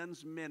little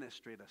men's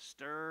ministry to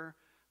stir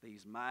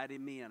these mighty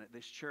men at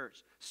this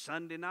church.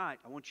 Sunday night,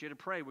 I want you to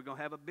pray. We're going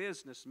to have a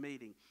business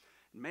meeting.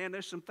 Man,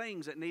 there's some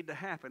things that need to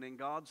happen in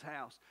God's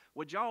house.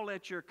 Would y'all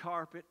let your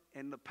carpet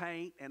and the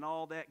paint and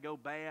all that go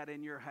bad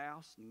in your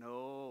house?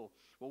 No.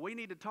 Well, we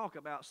need to talk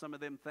about some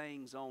of them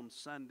things on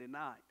Sunday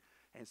night.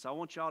 And so I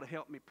want y'all to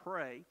help me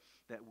pray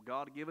that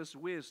God will give us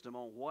wisdom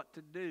on what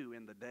to do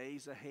in the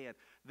days ahead.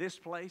 This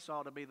place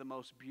ought to be the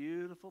most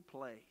beautiful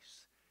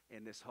place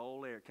in this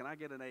whole area. Can I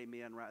get an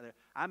amen right there?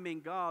 I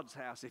mean God's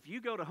house. If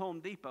you go to Home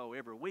Depot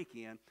every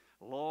weekend,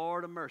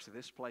 Lord of mercy,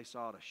 this place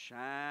ought to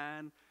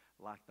shine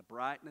like the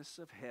brightness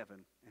of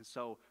heaven. And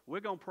so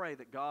we're going to pray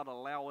that God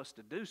will allow us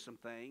to do some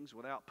things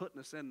without putting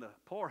us in the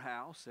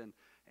poorhouse,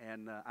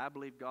 and I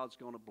believe God's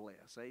going to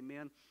bless.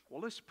 Amen.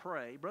 Well, let's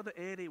pray. Brother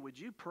Eddie, would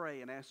you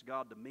pray and ask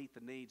God to meet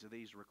the needs of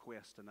these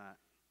requests tonight?